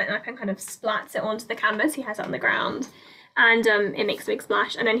gets a palette knife and kind of splats it onto the canvas. He has it on the ground, and it makes a big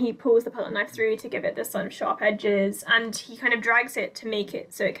splash, and then he pulls the palette knife through to give it the sort of sharp edges, and he kind of drags it to make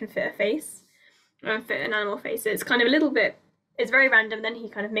it so it can fit a face, fit an animal face. So it's kind of a little bit, it's very random, then he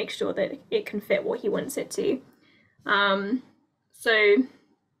kind of makes sure that it can fit what he wants it to. So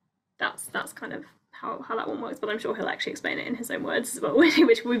that's kind of how that one works, but I'm sure he'll actually explain it in his own words as well,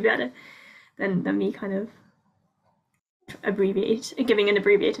 which will be better than me kind of giving an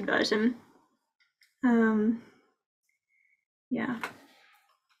abbreviated version. Yeah.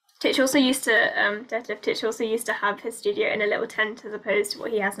 Tich also used to Tich also used to have his studio in a little tent as opposed to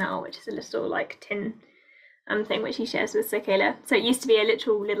what he has now, which is a little like tin thing which he shares with Sakela. So it used to be a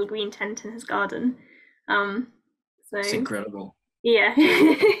literal little green tent in his garden. So it's incredible. Yeah.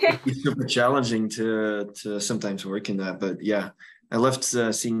 It's super challenging to sometimes work in that, but yeah, I loved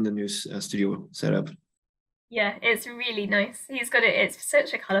seeing the new studio setup. Yeah, it's really nice. He's got it. It's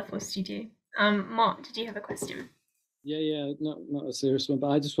such a colourful studio. Mark, did you have a question? Yeah, not a serious one, but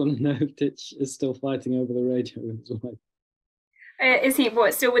I just want to know if Tich is still fighting over the radio with his wife. Is he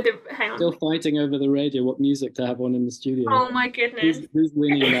still with the? Hang on. Still fighting over the radio, what music to have on in the studio? Oh my goodness! Who's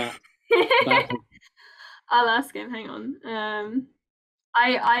winning that battle? I'll ask him. Hang on.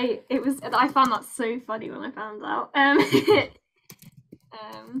 I found that so funny when I found out.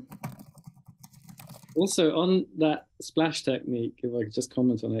 Also, on that splash technique, if I could just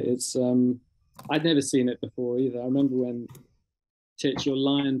comment on it, it's I'd never seen it before either. I remember when Tich, your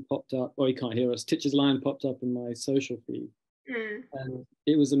line popped up. Oh, you can't hear us. Tich's line popped up in my social feed, and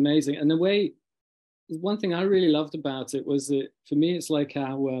it was amazing. And the way one thing I really loved about it was that for me, it's like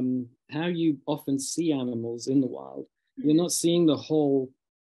how you often see animals in the wild. You're not seeing the whole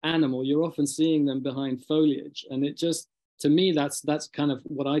animal. You're often seeing them behind foliage, and it just, to me, that's kind of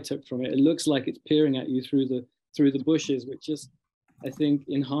what I took from it. It looks like it's peering at you through the bushes, which just, I think,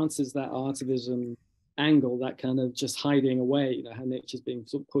 enhances that artivism angle, that kind of just hiding away. You know, how nature's being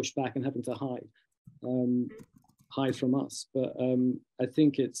sort of pushed back and having to hide from us. But I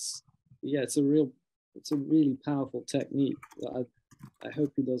think it's a really powerful technique. I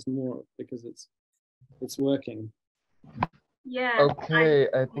hope he does more because it's working. Yeah. Okay,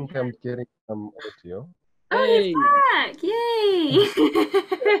 I think I'm getting some audio. Oh, Hey. he's back! Yay!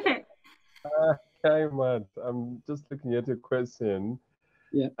 Hi, Matt. I'm just looking at a question.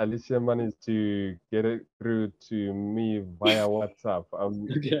 Yeah. Alicia managed to get it through to me via WhatsApp. I'm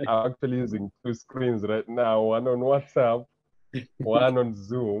actually using two screens right now, one on WhatsApp, one on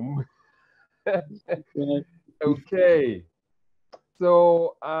Zoom. Okay.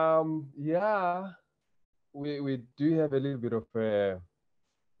 So, yeah, we do have a little bit of a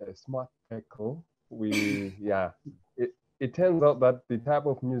smart tackle. It turns out that the type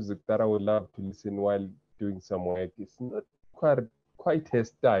of music that I would love to listen while doing some work is not quite her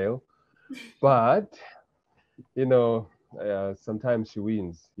style, but you know, sometimes she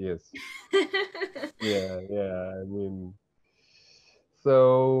wins. Yes. Yeah. I mean,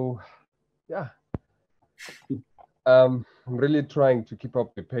 so yeah. I'm really trying to keep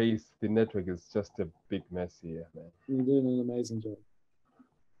up the pace. The network is just a big mess here, man. You're doing an amazing job.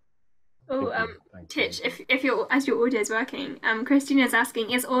 Oh, Tich, if your audio is working, Christina's asking,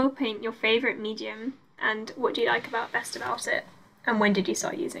 is oil paint your favorite medium, and what do you like best about it, and when did you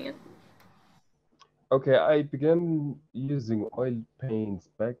start using it? Okay, I began using oil paints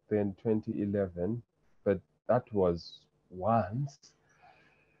back then, 2011, but that was once.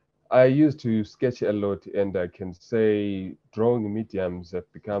 I used to sketch a lot, and I can say drawing mediums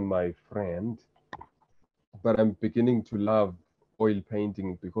have become my friend, but I'm beginning to love oil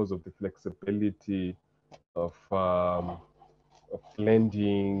painting because of the flexibility of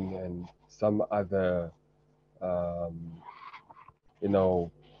blending and some other, you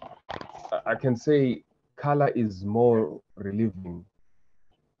know, I can say color is more relieving.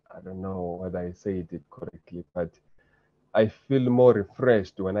 I don't know whether I said it correctly, but I feel more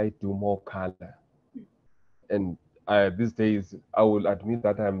refreshed when I do more color. And these days, I will admit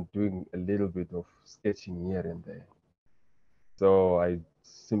that I'm doing a little bit of sketching here and there. So I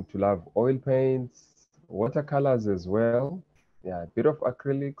seem to love oil paints, watercolors as well. Yeah, a bit of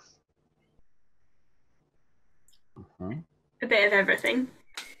acrylics. A bit of everything.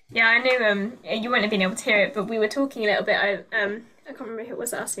 Yeah, I know you wouldn't have been able to hear it, but we were talking a little bit. I can't remember who it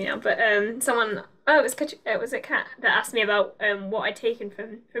was that asked me now, but someone, it was a cat that asked me about what I'd taken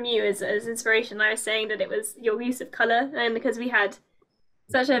from you as inspiration. I was saying that it was your use of color, because we had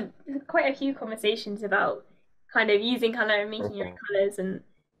quite a few conversations about kind of using color and making your own colors, and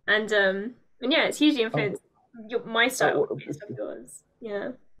yeah, it's hugely influenced my style of yours.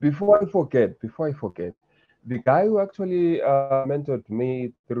 Yeah. Before I forget, the guy who actually mentored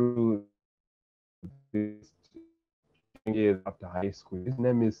me through this years after high school, his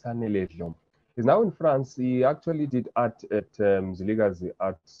name is Sanele Dlom. He's now in France. He actually did art at Ziligazi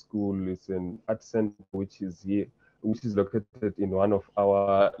Art School. It's an art center which is located in one of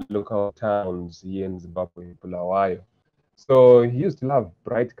our local towns here in Zimbabwe, Bulawayo. So he used to love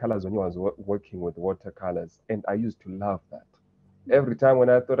bright colors when he was working with watercolors, and I used to love that. Every time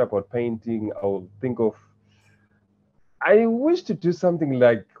when I thought about painting, I would think of, I wish to do something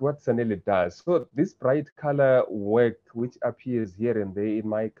like what Sanele does. So this bright color work, which appears here and there in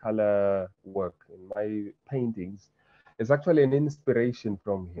my color work, in my paintings, is actually an inspiration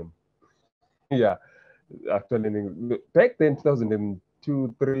from him. Yeah, actually, back then,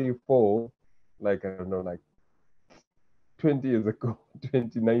 2002, 3, 4, like, I don't know, like 20 years ago,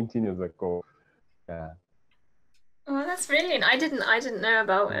 19 years ago. Yeah. Oh, that's brilliant. I didn't know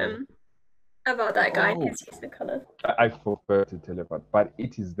about that guy. Oh. His use of color. I forgot to tell you about, but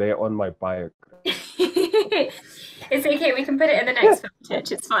it is there on my biography. It's okay. We can put it in the next film,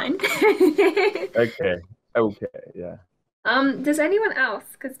 Tich. It's fine. Okay, yeah. Does anyone else,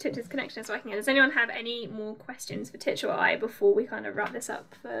 because Tich's connection is working, does anyone have any more questions for Tich or I before we kind of wrap this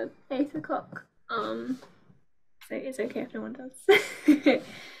up for 8 o'clock? So it's okay if no one does.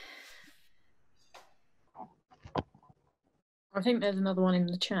 I think there's another one in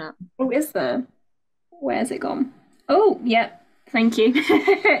the chat. Oh, is there? Where's it gone? Oh, yeah. Thank you. Is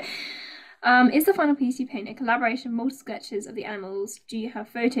the final piece you paint a collaboration of multiple sketches of the animals? Do you have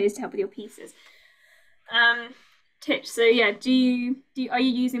photos to help with your pieces? Tich, so yeah, are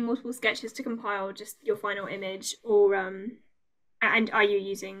you using multiple sketches to compile just your final image, or and are you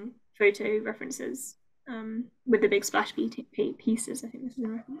using photo references with the big splash pieces? I think this is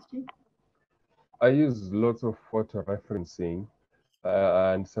in reference to. I use lots of photo referencing,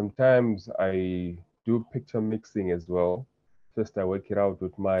 and sometimes I do picture mixing as well. First, I work it out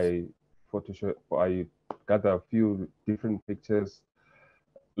with my Photoshop. I gather a few different pictures.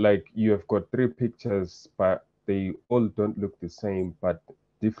 Like you have got 3 pictures, but they all don't look the same, but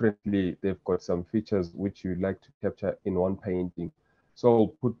differently. They've got some features which you like to capture in one painting. So I'll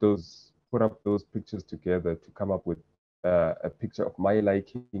put up those pictures together to come up with a picture of my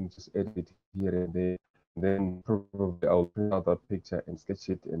liking, just edit here and there. And then probably I'll print out that picture and sketch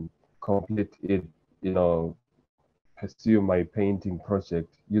it and complete it, pursue my painting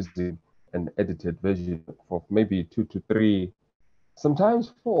project using an edited version of maybe 2 to 3,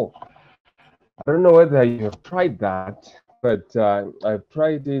 sometimes 4. I don't know whether you have tried that, but I've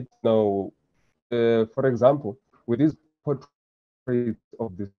tried it now. For example, with this portrait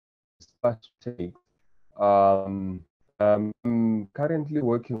of this splash take, I'm currently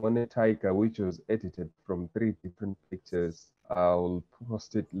working on a tiger which was edited from 3 different pictures. I'll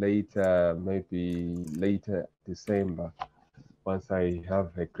post it later, maybe later December, once I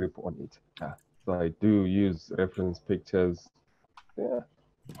have a grip on it. So I do use reference pictures. Yeah.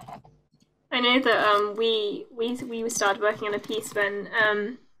 I know that we started working on a piece when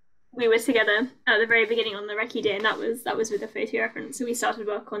we were together at the very beginning on the Recce Day, and that was with a photo reference. So we started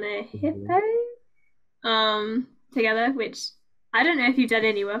work on a hippo together, which I don't know if you've done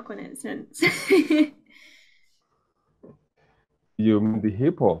any work on it since. You mean the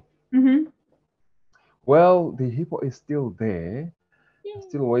hippo? Mm-hmm. Well, the hippo is still there. I'm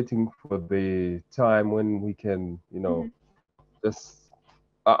still waiting for the time when we can, just.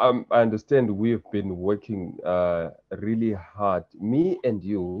 I understand we've been working really hard. Me and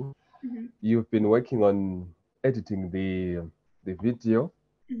you, you've been working on editing the video,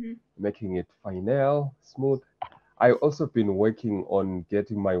 making it final, smooth. I've also been working on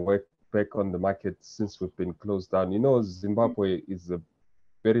getting my work back on the market since we've been closed down. Zimbabwe is a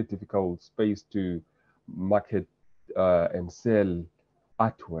very difficult space to market and sell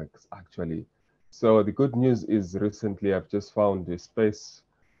artworks, actually. So the good news is recently I've just found a space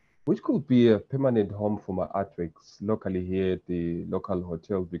which could be a permanent home for my artworks locally here at the local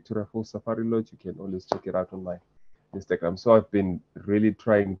hotel, Victoria Falls Safari Lodge. You can always check it out on my Instagram. So I've been really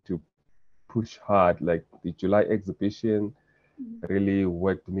trying to push hard, like the July exhibition really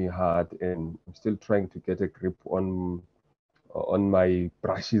worked me hard, and I'm still trying to get a grip on my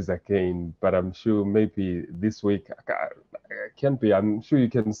brushes again. But I'm sure maybe this week I'm sure you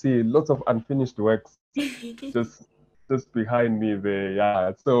can see lots of unfinished works just behind me there.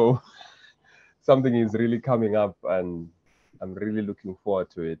 Yeah, so something is really coming up, and I'm really looking forward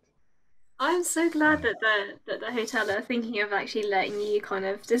to it. I'm so glad that the hotel are thinking of actually letting you kind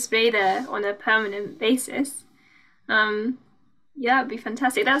of display there on a permanent basis. Yeah, it'd be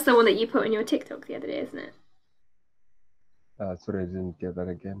fantastic. That's the one that you put on your TikTok the other day, isn't it? Sorry, I didn't get that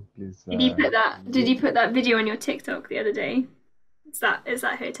again, please. Did you put that? Did you put that video on your TikTok the other day? Is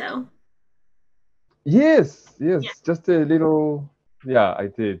that hotel? Yes. Yeah. Just a little. Yeah, I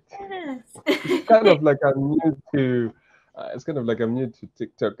did. Yes. It's kind of like I'm new to. It's kind of like I'm new to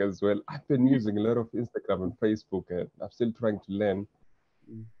TikTok as well. I've been using a lot of Instagram and Facebook, and I'm still trying to learn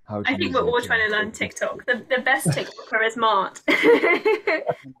how to. I think we're all trying to learn TikTok. The best TikToker is Mart. God,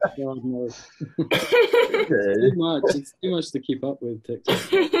 no. It's too much. It's too much to keep up with TikTok.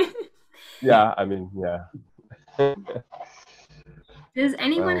 Yeah, I mean, yeah. Does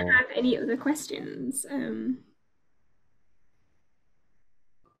anyone have any other questions?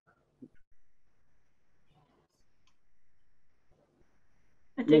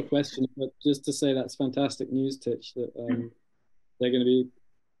 No question, but just to say that's fantastic news, Tich, that they're going to be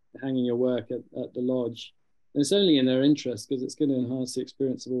hanging your work at the lodge. And it's only in their interest because it's going to enhance the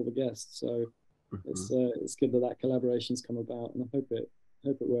experience of all the guests. So it's good that collaboration's come about, and I hope it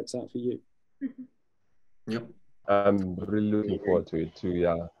works out for you. Yep. I'm really looking forward to it too.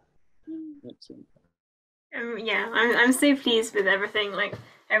 Yeah. Excellent. Yeah, I'm so pleased with everything. Like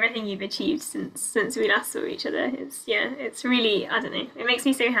everything you've achieved since we last saw each other. It's really, I don't know. It makes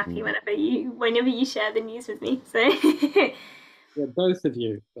me so happy whenever you share the news with me. So. Yeah, both of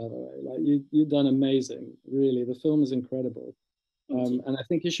you, by the way. Like you've done amazing. Really, the film is incredible. And I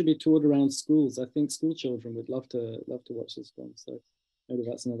think it should be toured around schools. I think school children would love to watch this film. So maybe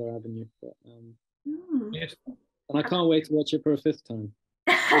that's another avenue. But and I can't wait to watch it for a 5th time.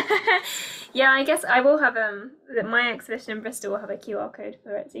 Yeah, I guess I will have my exhibition in Bristol will have a QR code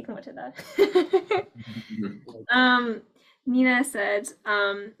for it, so you can watch it there. Nina said,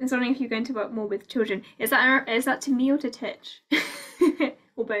 I was wondering if you're going to work more with children. Is that to me or to Tich?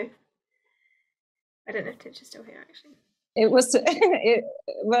 Or both? I don't know if Tich is still here actually. It was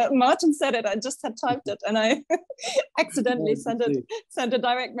well, Martin said it. I just had typed it, and I accidentally sent a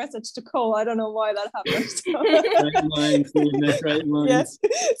direct message to Cole. I don't know why that happened. Right mind. Yes,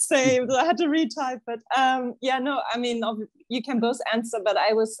 same. I had to retype it. Yeah, no. I mean, you can both answer, but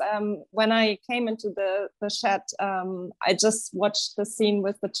I was when I came into the chat, I just watched the scene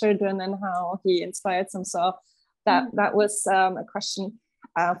with the children and how he inspired them. So that was a question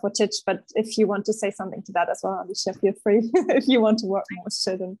for Tich, but if you want to say something to that as well, Alicia, feel free if you want to work more with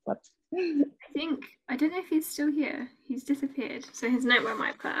children. But I don't know if he's still here. He's disappeared, so his network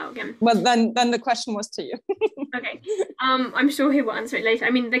might cut out again. Well, then the question was to you. Okay. I'm sure he will answer it later.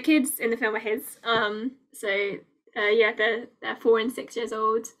 I mean, the kids in the film are his. Yeah, they're 4 and 6 years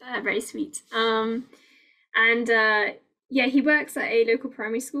old. Very sweet. Yeah, he works at a local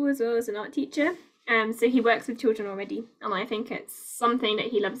primary school as well as an art teacher. So he works with children already, and I think it's something that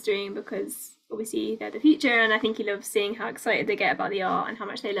he loves doing because obviously they're the future, and I think he loves seeing how excited they get about the art and how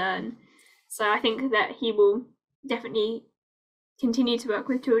much they learn. So I think that he will definitely continue to work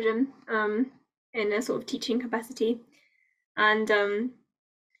with children in a sort of teaching capacity. And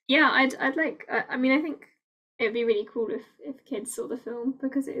yeah, I'd like. I mean, I think it'd be really cool if kids saw the film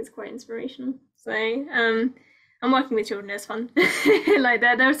because it is quite inspirational. So I'm working with children is fun. Like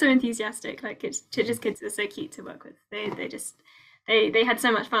they're so enthusiastic. Like Tich's kids are so cute to work with. They had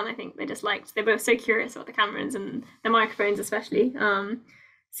so much fun. I think they're both so curious about the cameras and the microphones, especially.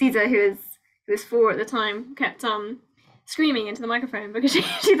 Caesar, who was 4 at the time, kept screaming into the microphone because she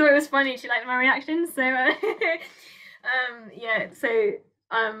thought it was funny. She liked my reactions. So yeah. So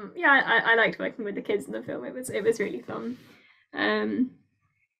yeah, I liked working with the kids in the film. It was really fun.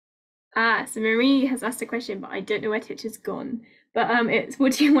 So Marie has asked a question, but I don't know where Tich has gone. But it's,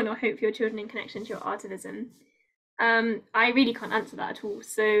 what do you want or hope for your children in connection to your artivism? I really can't answer that at all.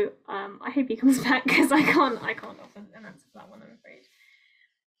 So I hope he comes back because I can't offer an answer for that one, I'm afraid.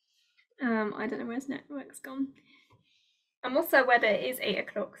 I don't know where his network's gone. I'm also aware that it is 8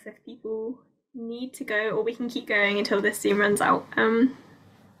 o'clock, so if people need to go, or we can keep going until this Zoom runs out.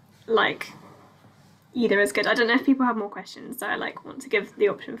 Like, either is good. I don't know if people have more questions, so I want to give the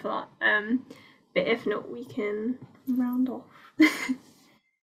option for that. But if not, we can round off.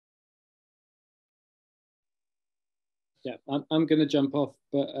 Yeah, I'm going to jump off,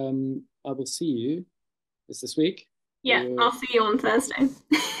 but I will see you. Is this week? Yeah, I'll see you on Thursday.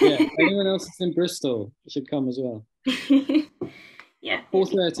 Yeah, anyone else is in Bristol should come as well. Yeah.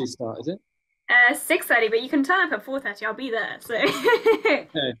 4:30 start, is it? 6:30, but you can turn up at 4:30. I'll be there. So. Okay.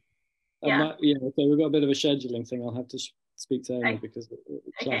 Yeah. Yeah. Okay, we've got a bit of a scheduling thing. I'll have to speak to Amy because it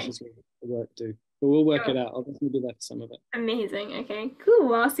clashes with the work too. But we'll work it out. I'll definitely be there for some of it. Amazing. Okay. Cool.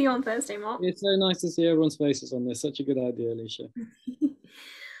 Well, I'll see you on Thursday, Mark. It's so nice to see everyone's faces on this. Such a good idea, Alicia.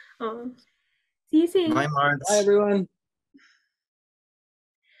 Oh. See you soon. Bye, Mark. Bye, everyone.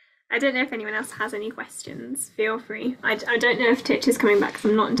 I don't know if anyone else has any questions. Feel free. I don't know if Tich is coming back because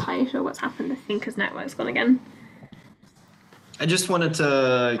I'm not entirely sure what's happened. I think his network's gone again. I just wanted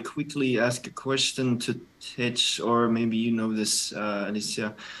to quickly ask a question to Tich, or maybe you know this,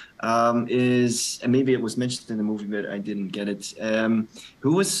 Alicia. And maybe it was mentioned in the movie, but I didn't get it.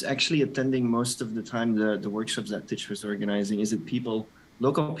 Who was actually attending most of the time the workshops that Tich was organizing? Is it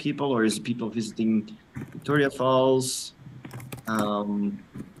local people, or is it people visiting Victoria Falls?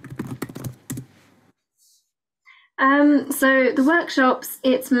 So the workshops,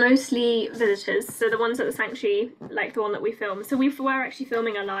 it's mostly visitors. So the ones at the sanctuary, like the one that we filmed. So we were actually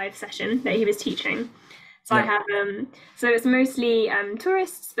filming a live session that he was teaching. So yeah. I have, so it's mostly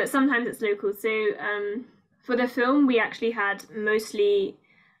tourists, but sometimes it's local. So for the film, we actually had mostly,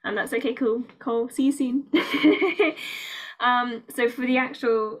 and that's okay, cool, Cole, see you soon. So for the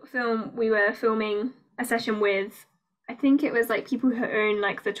actual film, we were filming a session with, I think it was like people who own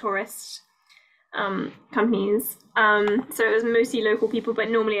like the tourist companies. So it was mostly local people, but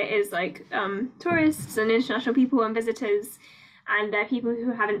normally it is like tourists and international people and visitors, and they're people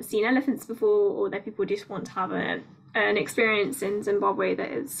who haven't seen elephants before, or they're people who just want to have an experience in Zimbabwe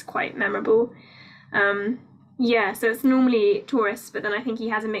that is quite memorable. Yeah, so it's normally tourists, but then I think he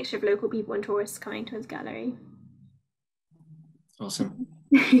has a mixture of local people and tourists coming to his gallery. Awesome.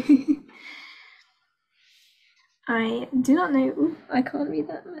 I do not know. Ooh, I can't read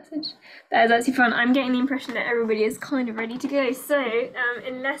that message. That is actually fun. I'm getting the impression that everybody is kind of ready to go. So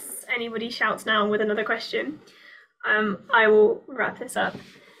unless anybody shouts now with another question, I will wrap this up.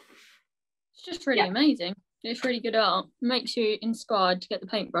 It's just really amazing. It's really good art. Makes you inspired to get the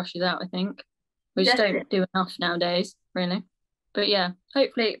paintbrushes out, I think, which don't do enough nowadays, really. But yeah,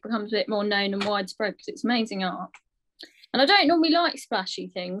 hopefully it becomes a bit more known and widespread because it's amazing art. And I don't normally like splashy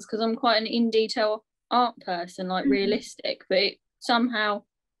things because I'm quite an in detail art person, like realistic, but it somehow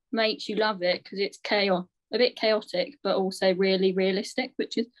makes you love it because it's chaos, a bit chaotic, but also really realistic,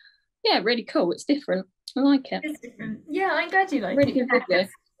 which is, yeah, really cool. It's different. I like it. It's different. Yeah, I'm glad you like really it. Good video.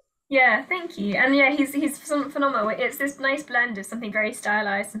 Yeah, thank you. And yeah, he's phenomenal. It's this nice blend of something very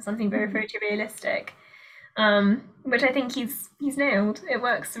stylized and something very photorealistic, which I think he's nailed. It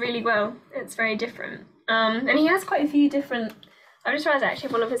works really well. It's very different. And he has quite a few different. I just realized I actually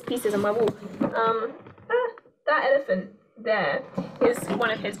have one of his pieces on my wall. That elephant there is one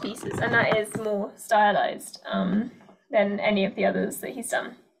of his pieces, and that is more stylized than any of the others that he's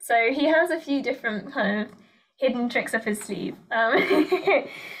done. So he has a few different kind of hidden tricks up his sleeve.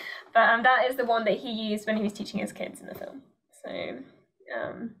 But that is the one that he used when he was teaching his kids in the film. So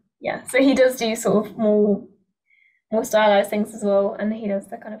yeah, so he does do sort of more stylized things as well, and he does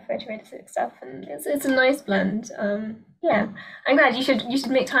the kind of photorealistic stuff, and it's a nice blend. Yeah, I'm glad you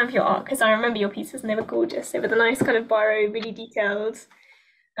should make time for your art because I remember your pieces and they were gorgeous. They were the nice kind of biro, really detailed.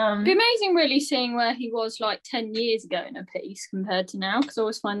 It'd be amazing really seeing where he was like 10 years ago in a piece compared to now, because I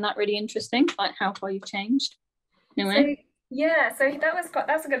always find that really interesting, like how far you've changed. Anyway. So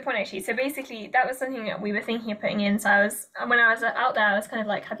that's a good point actually. So basically that was something that we were thinking of putting in. So when I was out there, I was kind of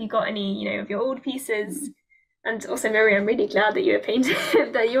like, have you got any, of your old pieces? And also, Mary, I'm really glad that you were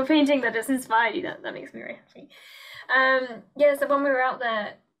painting that has inspired you. That makes me very happy. Yeah, so when we were out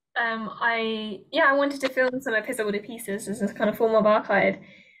there, I wanted to film some of his older pieces as a kind of form of archive.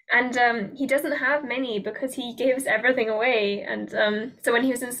 And he doesn't have many because he gives everything away. And so when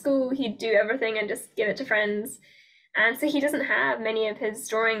he was in school, he'd do everything and just give it to friends. And so he doesn't have many of his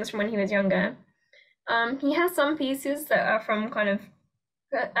drawings from when he was younger. He has some pieces that are from kind of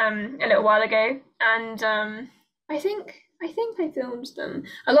a little while ago, and I think I filmed them.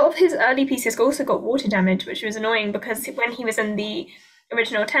 A lot of his early pieces also got water damage, which was annoying because when he was in the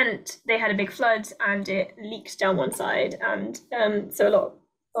original tent, they had a big flood and it leaked down one side, and so a lot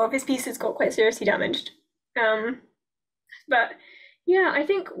of his pieces got quite seriously damaged. But yeah, I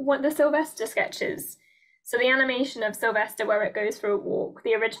think what the Sylvester sketches. So the animation of Sylvester where it goes for a walk,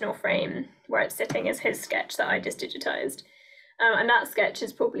 the original frame where it's sitting is his sketch that I just digitized. And that sketch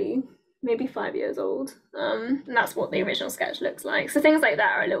is probably maybe 5 years old. And that's what the original sketch looks like. So things like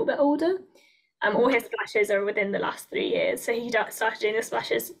that are a little bit older. All his splashes are within the last 3 years. So he started doing the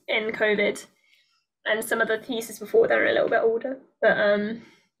splashes in COVID. And some of the pieces before that are a little bit older. But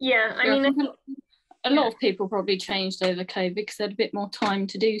yeah, I mean... A lot of people probably changed over COVID because they had a bit more time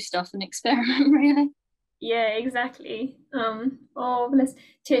to do stuff and experiment, really. Yeah, exactly. Oh, bless. I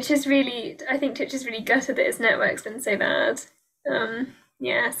think Tich is really gutted that his network's been so bad.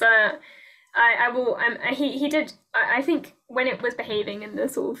 Yeah, so he did, I think when it was behaving in the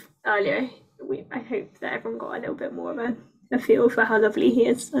sort of earlier, I hope that everyone got a little bit more of a feel for how lovely he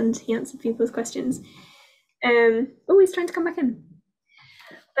is and he answered people's questions. He's trying to come back in.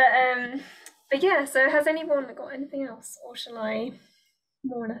 But yeah, so has anyone got anything else, or shall I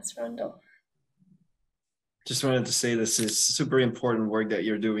more or less round off? Just wanted to say this is super important work that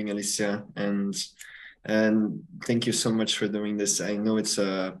you're doing, Alicia, and thank you so much for doing this. I know it's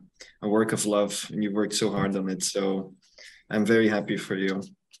a work of love and you worked so hard on it, so I'm very happy for you.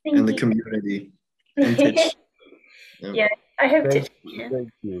 Thank you. The community. And Tich. Yeah, I hope Tich.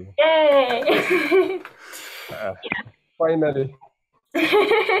 Thank you. Yay! Finally.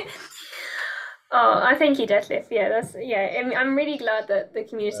 Oh, thank you, Detlef. Yeah, I'm really glad that the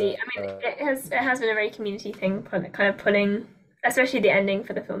community. I mean, it has been a very community thing, kind of pulling, especially the ending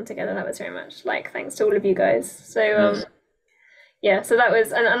for the film together. That was very much like thanks to all of you guys. So yeah, so that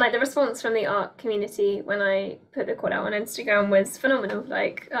was and like the response from the art community when I put the quote out on Instagram was phenomenal.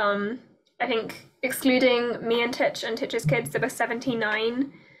 Like I think excluding me and Tich and Tich's kids, there were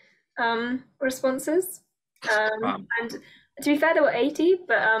 79 responses, and to be fair, there were 80,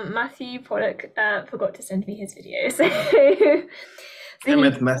 but Matthew Pollock forgot to send me his video. Damn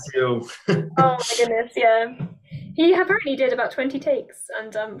it, Matthew. Oh my goodness, yeah. He apparently did about 20 takes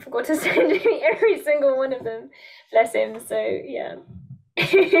and forgot to send me every single one of them. Bless him, so yeah.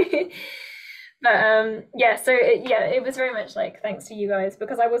 But yeah, so it was very much like thanks to you guys,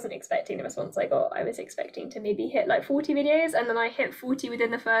 because I wasn't expecting the response I got. I was expecting to maybe hit like 40 videos, and then I hit 40 within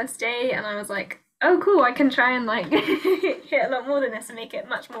the first day, and I was like, oh cool, I can try and like hit a lot more than this and make it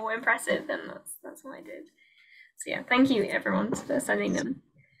much more impressive, and that's what I did. So yeah, thank you everyone for sending them,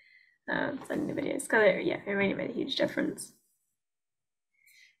 sending the videos, because it really made a huge difference.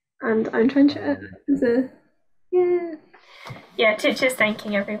 And I'm trying to Tich is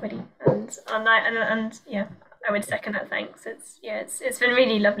thanking everybody, and yeah, I would second that thanks. It's been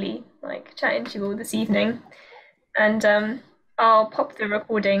really lovely, like chatting to you all this evening, and I'll pop the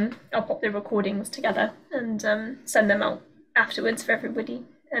recordings together and send them out afterwards for everybody,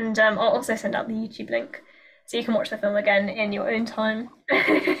 and I'll also send out the YouTube link so you can watch the film again in your own time,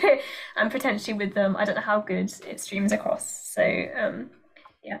 and potentially with them. I don't know how good it streams across, so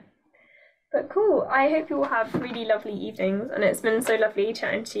yeah. But cool. I hope you all have really lovely evenings, and it's been so lovely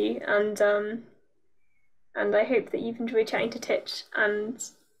chatting to you. And I hope that you've enjoyed chatting to Tich. And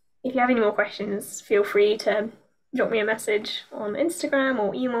if you have any more questions, feel free to drop me a message on Instagram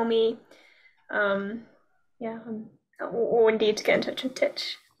or email me. Or indeed to get in touch with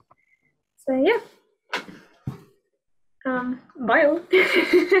Tich. So yeah. Bye all.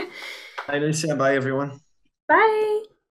 Bye, Alicia. Bye, everyone. Bye.